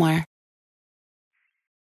perfect somewhere.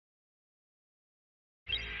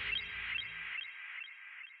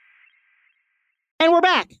 And we're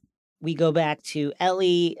back. We go back to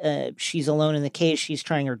Ellie. She's alone in the cage. She's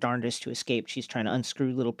trying her darndest to escape. She's trying to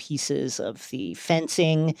unscrew little pieces of the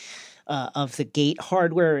fencing, of the gate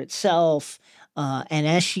hardware itself. And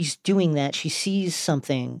as she's doing that, she sees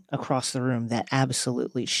something across the room that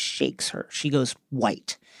absolutely shakes her. She goes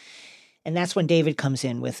white. And that's when David comes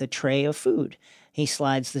in with a tray of food. He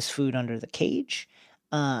slides this food under the cage.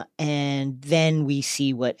 And then we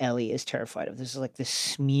see what Ellie is terrified of. This is like this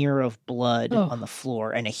smear of blood on the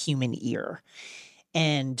floor and a human ear.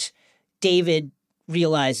 And David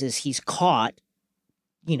realizes he's caught,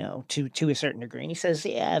 to a certain degree. And he says,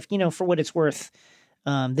 for what it's worth,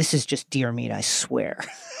 this is just deer meat, I swear.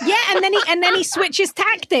 Yeah, and then he switches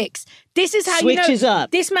tactics. This is how switches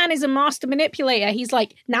up. This man is a master manipulator. He's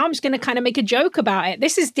like, now I'm just going to kind of make a joke about it.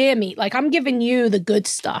 This is deer meat. Like, I'm giving you the good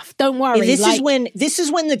stuff. Don't worry. This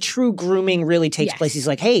is when the true grooming really takes place. He's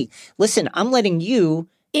like, hey, listen, I'm letting you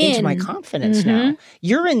into my confidence now.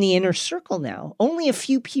 You're in the inner circle now. Only a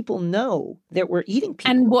few people know that we're eating people.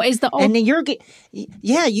 And what is the and then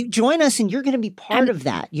you join us and you're going to be part of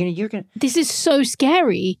that. You're going. This is so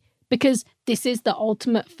scary because this is the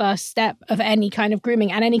ultimate first step of any kind of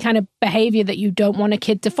grooming and any kind of behavior that you don't want a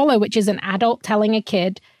kid to follow, which is an adult telling a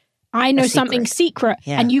kid, I know something secret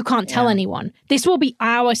and you can't tell anyone. This will be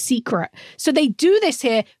our secret. So they do this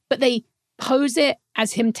here, but they pose it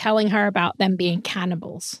as him telling her about them being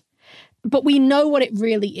cannibals. But we know what it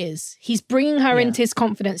really is. He's bringing her into his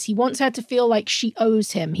confidence. He wants her to feel like she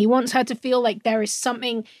owes him. He wants her to feel like there is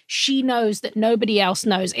something she knows that nobody else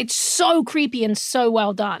knows. It's so creepy and so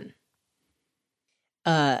well done.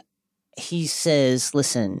 He says,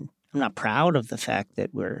 listen, I'm not proud of the fact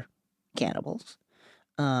that we're cannibals.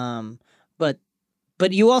 But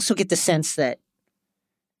you also get the sense that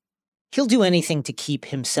he'll do anything to keep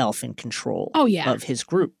himself in control of his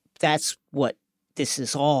group. That's what this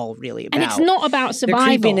is all really about. And it's not about survival. The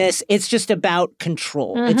creepiness, it's just about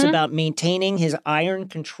control. It's about maintaining his iron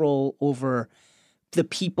control over the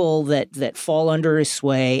people that fall under his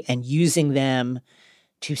sway and using them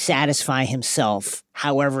to satisfy himself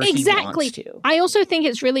however he wants to. I also think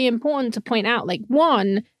it's really important to point out, like,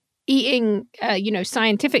 one, eating,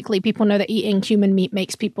 scientifically, people know that eating human meat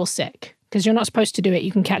makes people sick because you're not supposed to do it.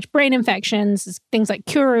 You can catch brain infections, things like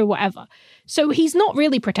Kuru, whatever. So he's not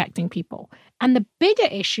really protecting people. And the bigger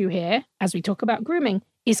issue here, as we talk about grooming,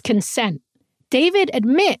 is consent. David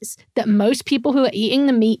admits that most people who are eating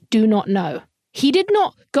the meat do not know. He did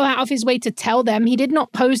not go out of his way to tell them. He did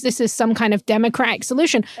not pose this as some kind of democratic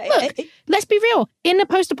solution. Look, let's be real. In a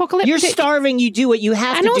post-apocalyptic... You're starving, you do what you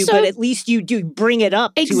have to do, but at least you do bring it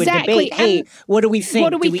up to a debate. Hey, what do we think?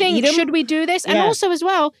 What do we think? Should we do this? Yeah. And also as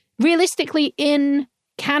well, realistically, in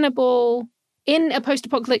a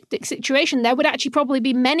post-apocalyptic situation, there would actually probably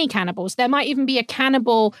be many cannibals. There might even be a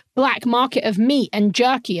cannibal black market of meat and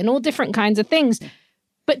jerky and all different kinds of things.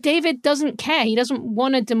 But David doesn't care. He doesn't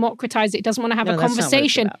want to democratize it. He doesn't want to have a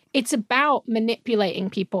conversation. It's about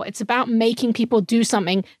manipulating people. It's about making people do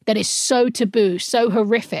something that is so taboo, so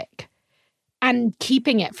horrific, and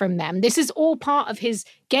keeping it from them. This is all part of his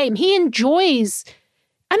game. He enjoys...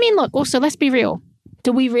 I mean, look, also, let's be real.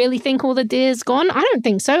 Do we really think all the deer's gone? I don't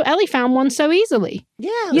think so. Ellie found one so easily.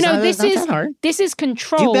 Yeah, this is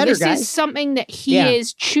control. This is something that he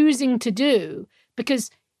is choosing to do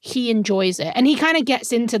because he enjoys it. And he kind of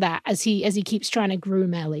gets into that as he keeps trying to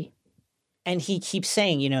groom Ellie. And he keeps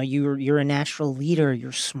saying, you're a natural leader.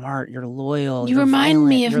 You're smart. You're loyal. You remind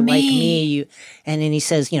me of me. You're like me. And then he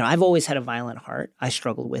says, I've always had a violent heart. I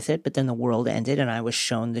struggled with it, but then the world ended and I was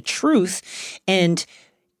shown the truth. And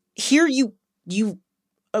here you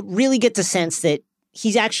really get the sense that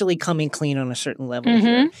he's actually coming clean on a certain level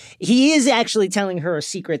here. He is actually telling her a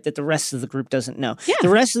secret that the rest of the group doesn't know. Yeah. The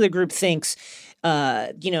rest of the group thinks,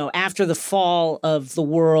 after the fall of the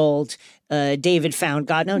world, David found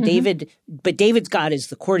God. No, but David's God is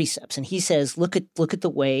the cordyceps. And he says, look at the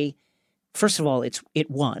way, first of all, it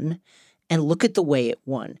won. And look at the way it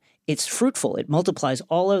won. It's fruitful. It multiplies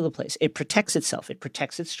all over the place. It protects itself. It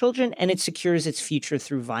protects its children. And it secures its future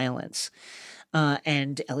through violence.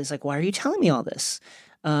 And Ellie's like, why are you telling me all this?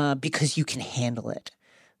 Because you can handle it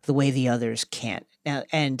the way the others can't. Now,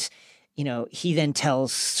 and, he then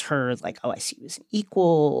tells her, like, oh, I see you as an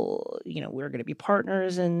equal. We're going to be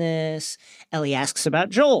partners in this. Ellie asks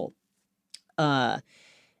about Joel.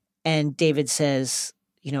 And David says,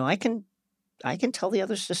 I can tell the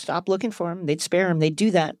others to stop looking for him. They'd spare him. They'd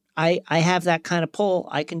do that. I have that kind of pull.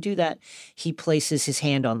 I can do that. He places his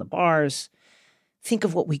hand on the bars. Think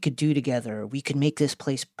of what we could do together. We could make this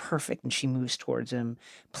place perfect. And she moves towards him.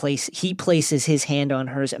 He places his hand on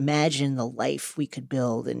hers. Imagine the life we could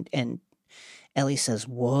build. And Ellie says,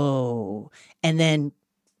 whoa. And then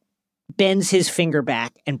bends his finger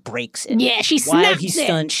back and breaks it. Yeah, she snaps it. While he's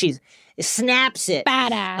stunned, she snaps it.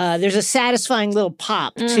 Badass. There's a satisfying little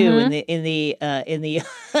pop too in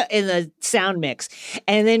the sound mix.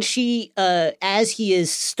 And then she, as he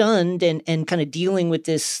is stunned and kind of dealing with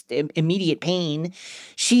this immediate pain,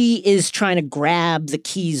 she is trying to grab the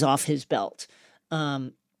keys off his belt.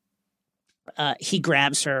 He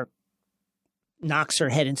grabs her, knocks her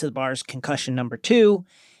head into the bars, concussion number 2,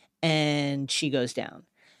 and she goes down.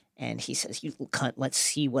 And he says, you little cunt, let's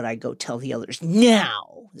see what I go tell the others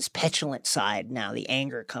now. This petulant side now, the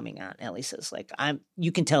anger coming out. Ellie says, like,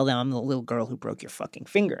 you can tell them I'm the little girl who broke your fucking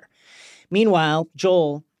finger. Meanwhile,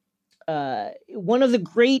 Joel, one of the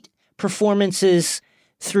great performances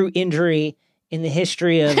through injury in the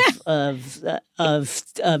history of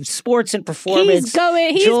sports and performance.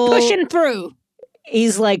 He's pushing through.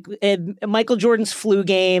 He's like Michael Jordan's flu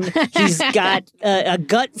game. He's got a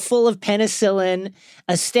gut full of penicillin,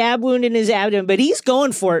 a stab wound in his abdomen, but he's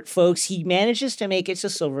going for it, folks. He manages to make it to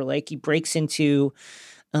Silver Lake. He breaks into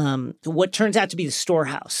what turns out to be the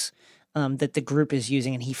storehouse that the group is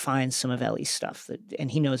using, and he finds some of Ellie's stuff,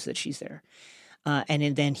 and he knows that she's there.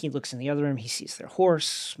 And then he looks in the other room. He sees their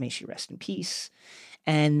horse. May she rest in peace.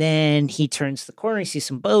 And then he turns the corner, he sees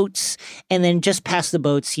some boats, and then just past the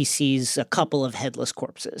boats, he sees a couple of headless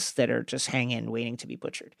corpses that are just hanging, waiting to be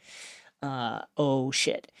butchered. Oh,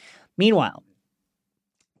 shit. Meanwhile,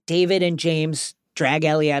 David and James drag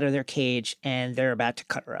Ellie out of their cage, and they're about to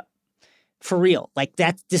cut her up. For real. Like,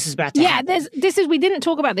 this is about to happen. We didn't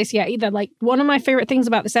talk about this yet either. Like, one of my favorite things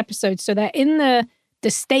about this episode, so they're in the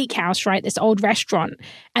steakhouse, right, this old restaurant,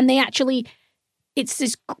 and they actually... It's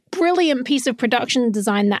this brilliant piece of production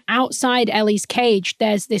design that outside Ellie's cage,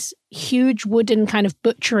 there's this huge wooden kind of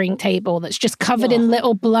butchering table that's just covered in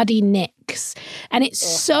little bloody nicks. And it's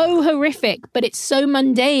so horrific, but it's so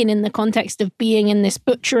mundane in the context of being in this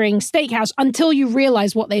butchering steakhouse until you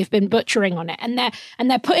realize what they've been butchering on it. And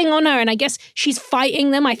they're putting on her, and I guess she's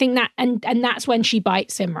fighting them. I think that, and that's when she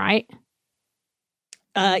bites him, right?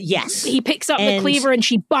 Yes. He picks up the cleaver and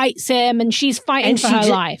she bites him and she's fighting for her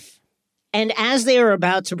life. And as they are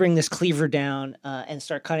about to bring this cleaver down and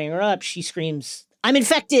start cutting her up, she screams, "I'm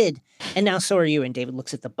infected!" And now so are you. And David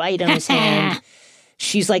looks at the bite on his hand.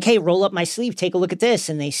 She's like, "Hey, roll up my sleeve. Take a look at this."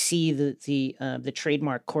 And they see the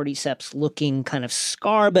trademark cordyceps looking kind of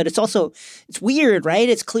scar, but it's weird, right?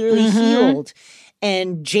 It's clearly healed.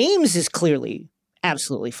 And James is clearly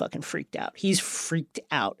absolutely fucking freaked out. He's freaked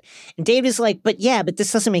out. And David is like, but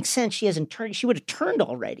this doesn't make sense. She hasn't turned. She would have turned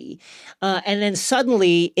already. And then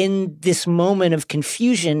suddenly in this moment of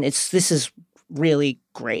confusion, this is really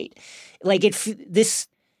great. Like this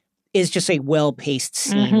is just a well-paced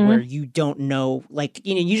scene where you don't know, like,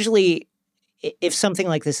 usually if something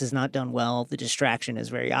like this is not done well, the distraction is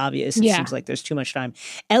very obvious. It seems like there's too much time.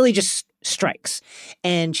 Ellie just strikes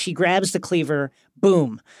and she grabs the cleaver,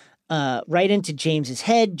 boom, right into James's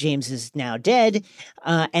head. James is now dead.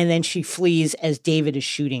 And then she flees as David is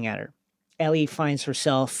shooting at her. Ellie finds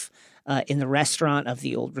herself in the restaurant of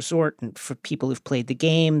the old resort. And for people who've played the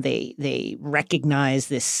game, they recognize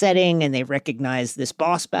this setting and they recognize this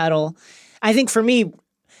boss battle. I think for me,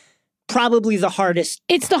 probably the hardest.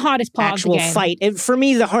 It's the hardest part actual of the game. Fight. For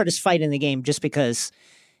me, the hardest fight in the game, just because,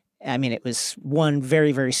 I mean, it was one,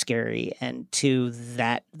 very, very scary, and two,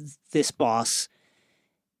 that this boss,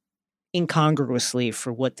 incongruously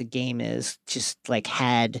for what the game is, just like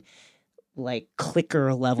had like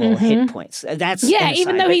clicker level hit points. That's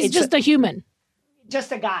even though he's just a human,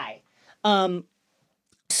 just a guy.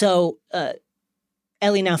 So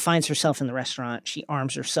Ellie now finds herself in the restaurant. She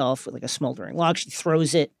arms herself with like a smoldering log. She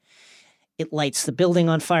throws it. It lights the building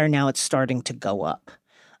on fire. Now it's starting to go up.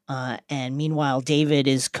 And meanwhile, David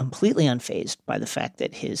is completely unfazed by the fact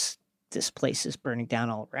that this place is burning down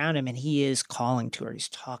all around him, and he is calling to her. He's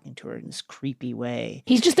talking to her in this creepy way.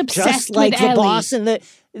 He's just obsessed just like with the Ellie. boss in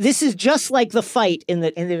this is just like the fight in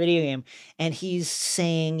the video game. And he's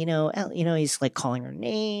saying, he's like calling her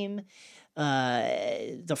name.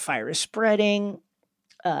 The fire is spreading.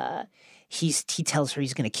 He tells her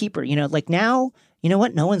he's going to keep her. Like now, you know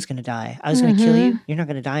what? No one's going to die. I was going to kill you. You're not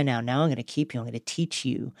going to die now. Now I'm going to keep you. I'm going to teach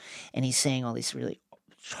you. And he's saying all these really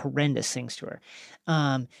horrendous things to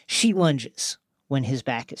her. She lunges when his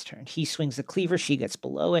back is turned. He swings the cleaver. She gets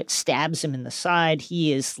below it, stabs him in the side.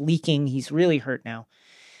 He is leaking. He's really hurt now.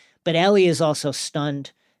 But Ellie is also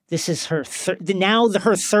stunned. This is her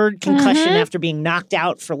her third concussion after being knocked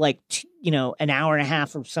out for like, an hour and a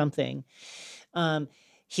half or something.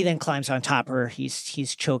 He then climbs on top of her.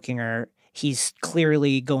 He's choking her. He's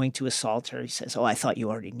clearly going to assault her. He says, "Oh, I thought you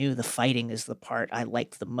already knew the fighting is the part I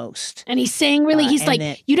like the most." And he's saying, he's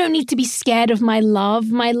like, "You don't need to be scared of my love.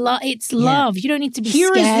 My love, it's love. You don't need to be scared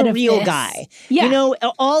of this." Here is the real guy. Yeah.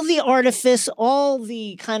 All the artifice, all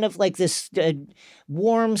the kind of like this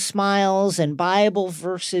warm smiles and Bible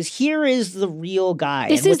verses. Here is the real guy.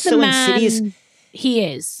 This and is the man he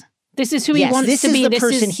is. This is who he wants to be. This is the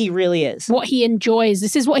person he really is. What he enjoys.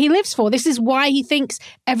 This is what he lives for. This is why he thinks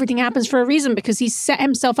everything happens for a reason, because he's set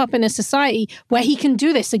himself up in a society where he can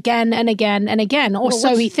do this again and again and again, or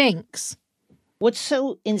so he thinks. What's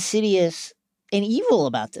so insidious and evil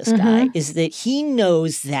about this guy is that he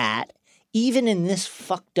knows that even in this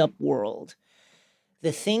fucked up world,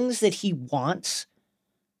 the things that he wants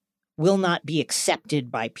will not be accepted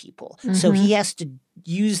by people. So he has to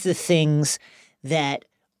use the things that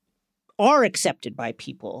are accepted by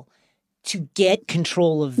people to get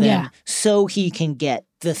control of them so he can get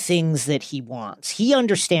the things that he wants. He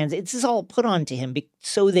understands this is all put on to him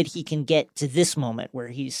so that he can get to this moment where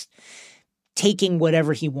he's taking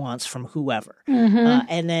whatever he wants from whoever.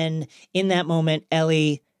 And then in that moment,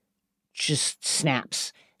 Ellie just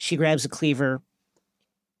snaps. She grabs a cleaver,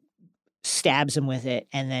 stabs him with it,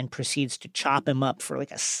 and then proceeds to chop him up for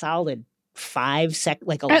like a solid 5 seconds,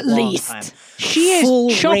 like a at long least time. She is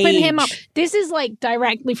Full chopping rage. him up. This is like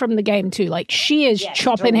directly from the game too. Like she is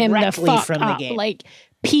chopping him the directly fuck from the up, game. like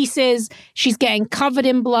pieces. She's getting covered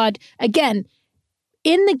in blood. Again,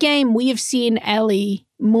 in the game, we have seen Ellie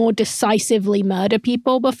more decisively murder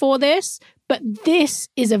people before this, but this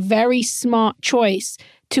is a very smart choice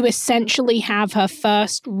to essentially have her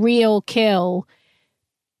first real kill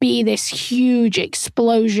be this huge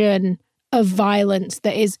explosion of violence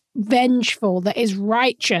that is vengeful, that is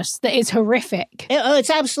righteous, that is horrific. It's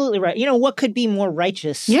absolutely right. What could be more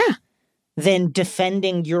righteous than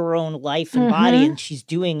defending your own life and body? And she's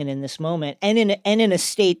doing it in this moment, and in a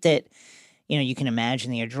state that, you can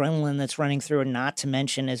imagine the adrenaline that's running through her, not to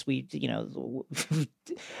mention, as we,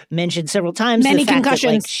 mentioned several times, Many the fact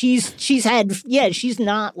concussions. that, like, she's had, she's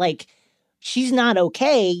not like she's not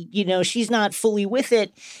okay. She's not fully with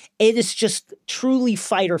it. It is just truly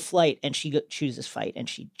fight or flight, and she chooses fight, and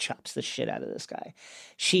she chops the shit out of this guy.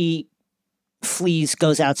 She flees,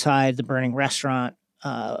 goes outside the burning restaurant,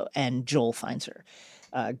 and Joel finds her,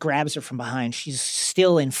 grabs her from behind. She's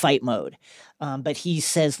still in fight mode, but he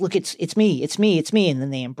says, "Look, it's me, and then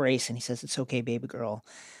they embrace, and he says, "It's okay, baby girl,"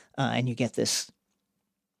 and you get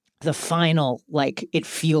the final, like, it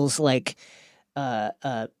feels like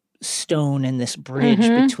stone and this bridge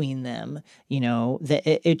between them,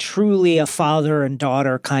 it truly a father and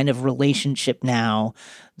daughter kind of relationship now.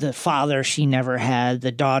 The father she never had,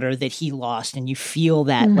 the daughter that he lost, and you feel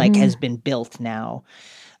that like has been built now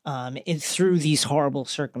through these horrible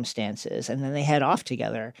circumstances. And then they head off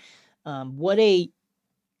together. What a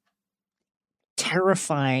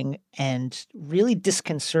terrifying and really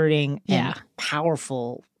disconcerting and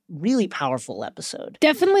really powerful episode.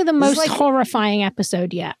 Definitely the most horrifying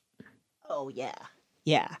episode yet. Oh, yeah.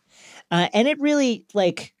 Yeah. And it really,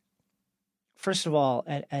 like, first of all,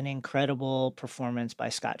 an incredible performance by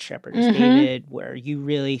Scott Shepherd as David, where you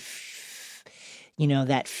really,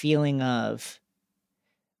 that feeling of,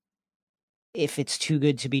 if it's too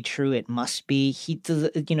good to be true, it must be.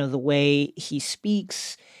 The way he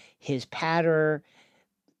speaks, his patter,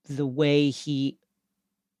 the way he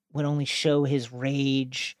would only show his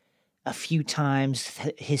rage a few times,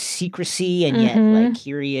 his secrecy, and yet, like,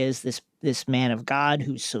 here he is, this man of God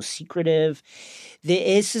who's so secretive.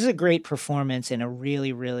 This is a great performance and a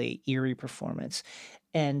really, really eerie performance.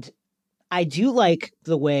 And I do like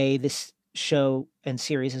the way this show and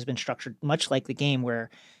series has been structured, much like the game, where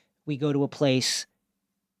we go to a place,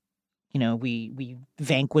 we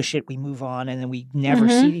vanquish it, we move on, and then we never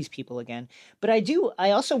see these people again. But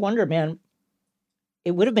I also wonder, man,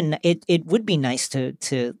 it would be nice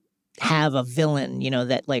to have a villain,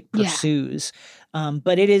 that like pursues.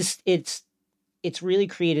 But it's really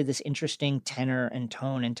created this interesting tenor and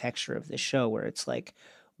tone and texture of this show, where it's like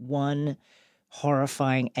one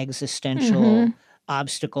horrifying existential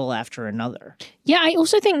obstacle after another. Yeah, I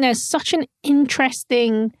also think there's such an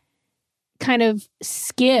interesting kind of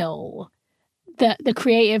skill that the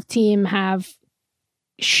creative team have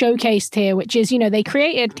showcased here, which is, they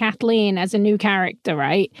created Kathleen as a new character,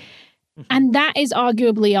 right? And that is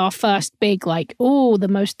arguably our first big, like, oh, the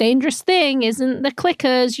most dangerous thing isn't the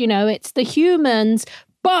clickers, it's the humans.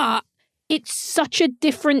 But it's such a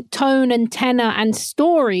different tone and tenor and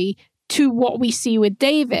story to what we see with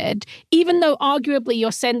David, even though arguably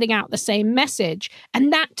you're sending out the same message.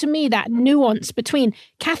 And that, to me, that nuance between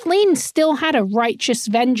Kathleen still had a righteous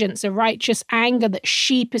vengeance, a righteous anger that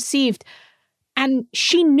she perceived. And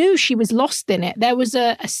she knew she was lost in it. There was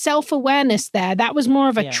a self-awareness there. That was more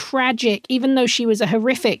of a tragic, even though she was a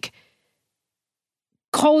horrific,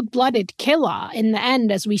 cold-blooded killer in the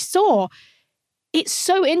end, as we saw. It's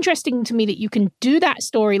so interesting to me that you can do that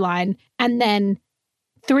storyline, and then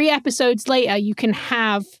 3 episodes later, you can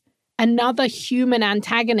have another human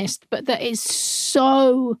antagonist, but that is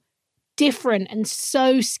so different and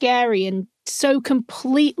so scary and so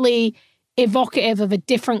completely evocative of a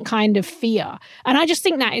different kind of fear. And I just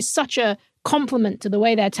think that is such a compliment to the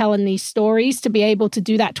way they're telling these stories, to be able to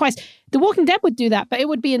do that twice. The Walking Dead would do that, but it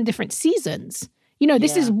would be in different seasons.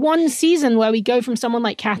 This is one season where we go from someone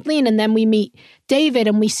like Kathleen, and then we meet David,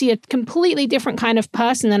 and we see a completely different kind of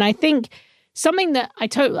person. And I think something that I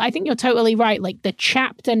think you're totally right. Like, the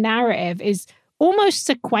chapter narrative is almost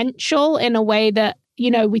sequential in a way that,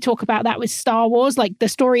 we talk about that with Star Wars, like the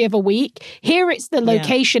story of a week. Here it's the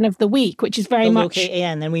location of the week, which is very much...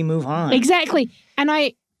 and then we move on. Exactly.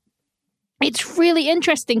 And it's really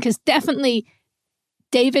interesting because definitely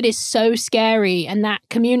David is so scary, and that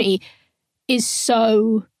community is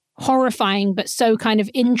so horrifying, but so kind of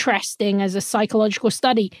interesting as a psychological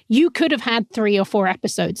study. You could have had 3 or 4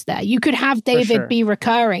 episodes there. You could have David be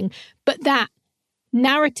recurring, but that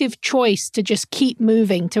narrative choice to just keep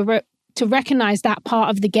moving, to recognize that part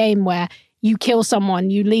of the game where you kill someone,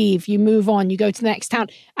 you leave, you move on, you go to the next town.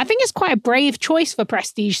 I think it's quite a brave choice for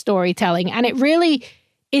prestige storytelling, and it really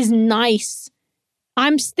is nice.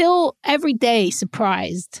 I'm still every day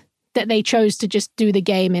surprised that they chose to just do the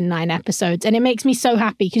game in 9 episodes, and it makes me so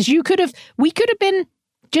happy, because we could have been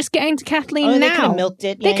just getting to Kathleen now. They could have milked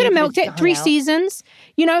it. They could have milked it 3 seasons,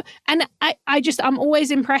 and I'm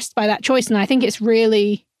always impressed by that choice, and I think it's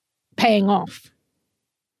really paying off.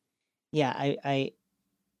 Yeah, I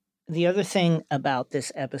the other thing about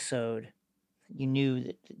this episode, you knew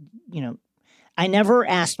that, I never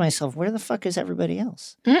asked myself, where the fuck is everybody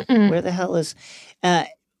else? Where the hell is,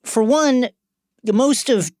 for one, most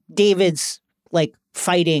of David's, like,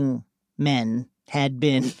 fighting men had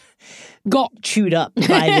been got chewed up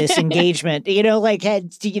by this engagement. Like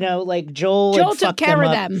Joel Joel had took fucked care of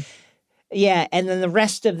up. them. Yeah, and then the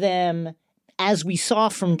rest of them, as we saw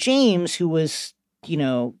from James, who was,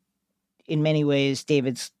 in many ways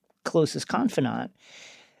David's closest confidant,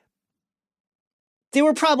 they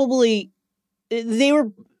were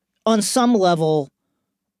on some level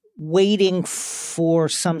waiting for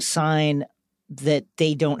some sign that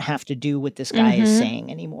they don't have to do what this guy is saying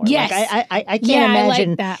anymore. Yes. Like, I can't imagine I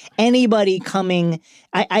like that. anybody coming.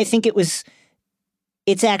 I think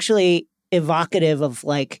it's actually evocative of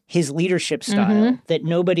like his leadership style, that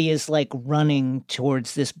nobody is like running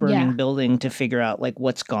towards this burning building to figure out like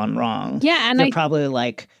what's gone wrong. Yeah, and they're probably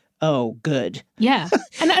like, oh, good. Yeah.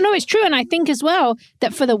 And I know it's true. And I think as well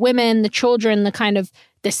that for the women, the children, the kind of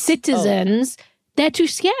the citizens, they're too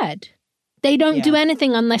scared. They don't do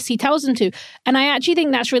anything unless he tells them to. And I actually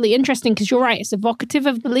think that's really interesting because you're right. It's evocative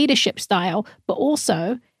of the leadership style, but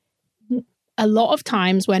also a lot of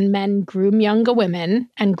times when men groom younger women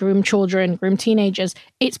and groom children, groom teenagers,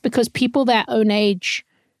 it's because people their own age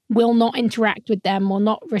will not interact with them, will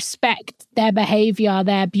not respect their behavior,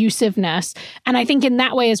 their abusiveness. And I think in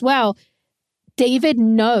that way as well, David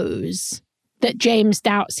knows that James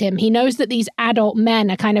doubts him. He knows that these adult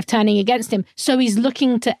men are kind of turning against him. So he's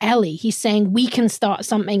looking to Ellie. He's saying, we can start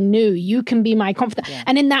something new. You can be my confidant. Yeah.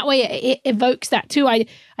 And in that way, it evokes that too. I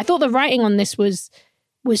thought the writing on this was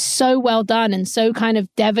so well done and so kind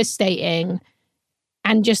of devastating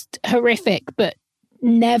and just horrific, but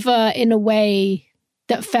never in a way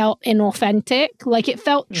that felt inauthentic. Like it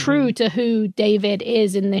felt true to who David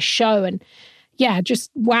is in this show. And yeah,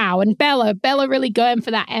 just wow. And Bella really going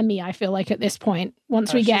for that Emmy, I feel like at this point,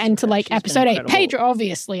 once we get into like episode 8. Pedro,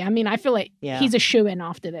 obviously. I mean, I feel like he's a shoo-in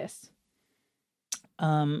after this.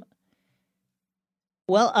 Well,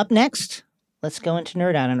 up next, let's go into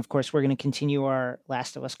Nerd Out. And of course, we're going to continue our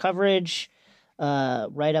Last of Us coverage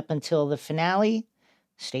right up until the finale.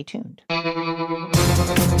 Stay tuned.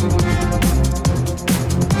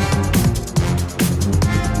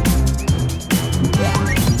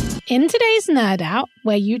 In today's Nerd Out,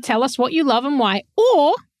 where you tell us what you love and why,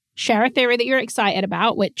 or share a theory that you're excited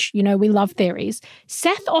about, which, we love theories,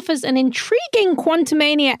 Seth offers an intriguing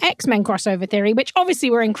Quantumania X-Men crossover theory, which obviously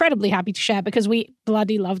we're incredibly happy to share because we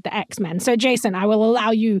bloody love the X-Men. So, Jason, I will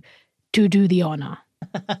allow you to do the honor.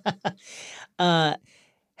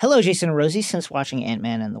 Hello, Jason and Rosie. Since watching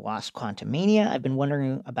Ant-Man and the Wasp Quantumania, I've been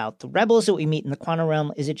wondering about the rebels that we meet in the quantum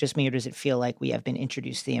realm. Is it just me, or does it feel like we have been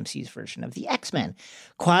introduced to the MCU's version of the X-Men?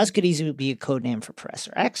 Quaz could easily be a code name for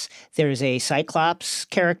Professor X. There's a Cyclops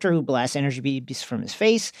character who blasts energy beams from his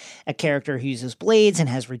face, a character who uses blades and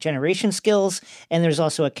has regeneration skills, and there's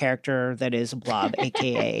also a character that is a blob,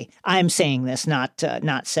 a.k.a. I'm saying this, not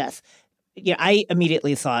Seth. Yeah, I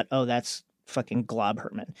immediately thought, oh, that's fucking Glob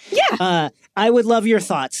Herman. Yeah. I would love your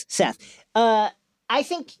thoughts, Seth. I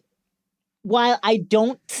think while I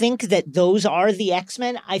don't think that those are the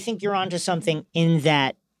X-Men, I think you're onto something in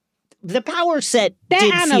that the power set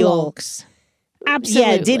They're analogs.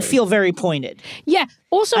 Absolutely. Yeah, it did feel very pointed. Yeah.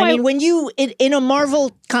 Also, I mean, when you, in a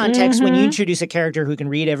Marvel context, when you introduce a character who can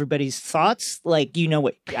read everybody's thoughts, like,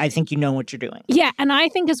 I think you know what you're doing. Yeah. And I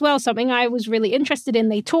think as well, something I was really interested in,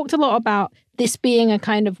 they talked a lot about this being a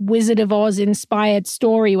kind of Wizard of Oz inspired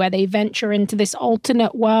story where they venture into this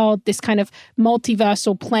alternate world, this kind of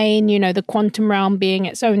multiversal plane, the quantum realm being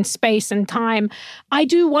its own space and time. I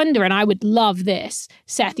do wonder, and I would love this,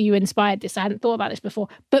 Seth, you inspired this. I hadn't thought about this before,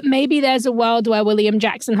 but maybe there's a world where William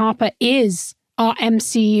Jackson Harper is our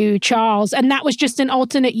MCU Charles, and that was just an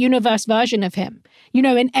alternate universe version of him.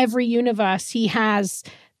 In every universe, he has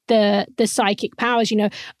the psychic powers.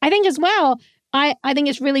 I think as well, I think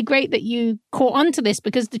it's really great that you caught on to this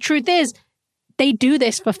because the truth is they do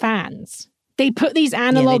this for fans. They put these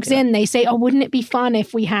analogs in. They say, oh, wouldn't it be fun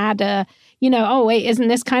if we had oh, wait, isn't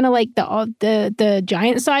this kind of like the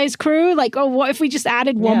giant size crew? Like, oh, what if we just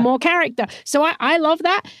added one more character? So I love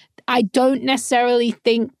that. I don't necessarily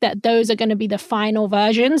think that those are going to be the final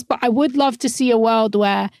versions, but I would love to see a world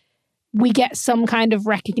where we get some kind of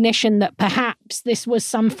recognition that perhaps this was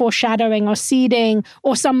some foreshadowing or seeding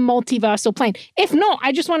or some multiversal plane. If not,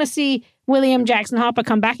 I just want to see William Jackson Harper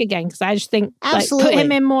come back again because I just think put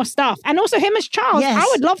him in more stuff. And also him as Charles. Yes. I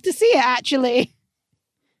would love to see it, actually.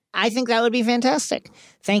 I think that would be fantastic.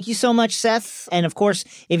 Thank you so much, Seth. And of course,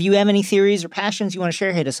 if you have any theories or passions you want to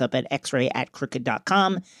share, hit us up at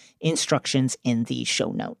xray@crooked.com. Instructions in the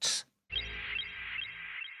show notes.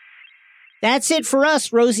 That's it for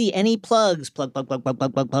us. Rosie, any plugs? Plug.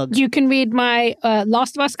 You can read my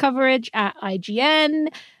Last of Us coverage at IGN.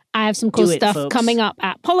 I have some cool Do it, stuff folks. coming up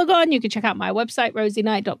at Polygon. You can check out my website,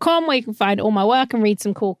 rosieknight.com, where you can find all my work and read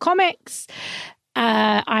some cool comics.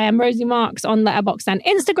 I am Rosie Marks on Letterboxd and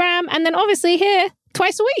Instagram, and then obviously here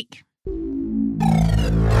twice a week.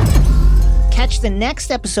 Catch the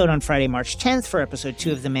next episode on Friday, March 10th for episode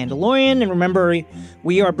 2 of The Mandalorian. And remember,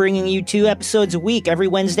 we are bringing you 2 episodes a week, every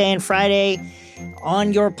Wednesday and Friday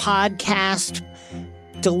on your podcast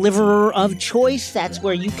deliverer of choice. That's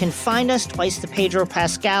where you can find us. Twice the Pedro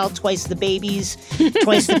Pascal, twice the babies,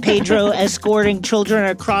 twice the Pedro escorting children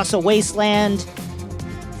across a wasteland.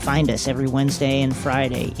 Find us every Wednesday and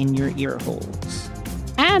Friday in your ear holes.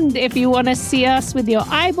 And if you want to see us with your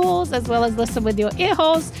eyeballs as well as listen with your ear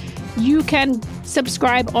holes, you can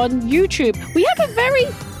subscribe on YouTube. We have a very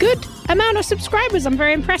good amount of subscribers. I'm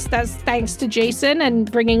very impressed. That's thanks to Jason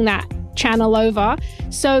and bringing that channel over.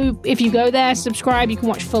 So if you go there, subscribe, you can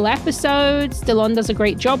watch full episodes. Dylan does a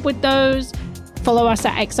great job with those. Follow us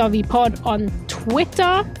at XRV Pod on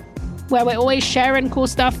Twitter, where we're always sharing cool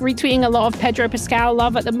stuff, retweeting a lot of Pedro Pascal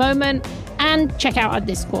love at the moment, and check out our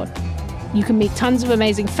Discord. You can meet tons of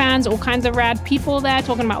amazing fans, all kinds of rad people there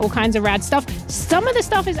talking about all kinds of rad stuff. Some of the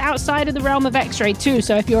stuff is outside of the realm of X-Ray too,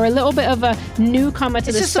 so if you're a little bit of a newcomer to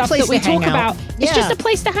the stuff that we talk about, it's just a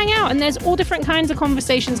place to hang out, and there's all different kinds of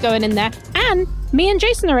conversations going in there. And me and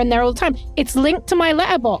Jason are in there all the time. It's linked to my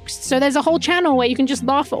Letterboxd, so there's a whole channel where you can just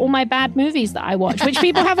laugh at all my bad movies that I watch, which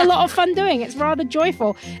people have a lot of fun doing. It's rather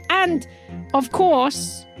joyful. And, of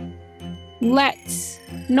course, let's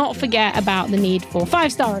not forget about the need for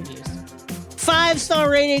 5-star reviews. 5-star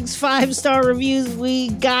ratings, 5-star reviews. We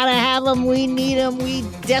gotta have them. We need them. We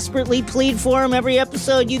desperately plead for them every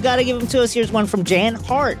episode. You gotta give them to us. Here's one from Jan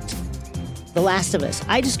Hart. The Last of Us.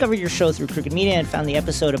 I discovered your show through Crooked Media and found the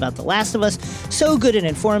episode about The Last of Us so good and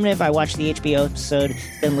informative. I watched the HBO episode,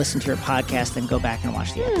 then listened to your podcast, then go back and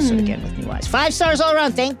watch the episode again with new eyes. 5 stars all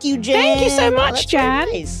around. Thank you, Jan. Thank you so much, that's Jan.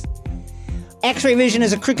 very nice. X-Ray Vision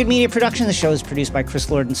is a Crooked Media production. The show is produced by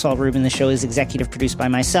Chris Lord and Saul Rubin. The show is executive produced by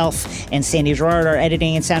myself and Sandy Gerard. Our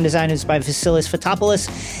editing and sound design is by Vasilis Fotopoulos.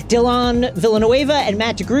 Dylan Villanueva and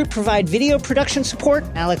Matt DeGroot provide video production support.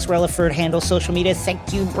 Alex Relaford handles social media.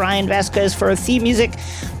 Thank you, Brian Vasquez, for our theme music.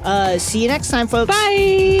 See you next time, folks.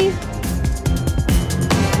 Bye.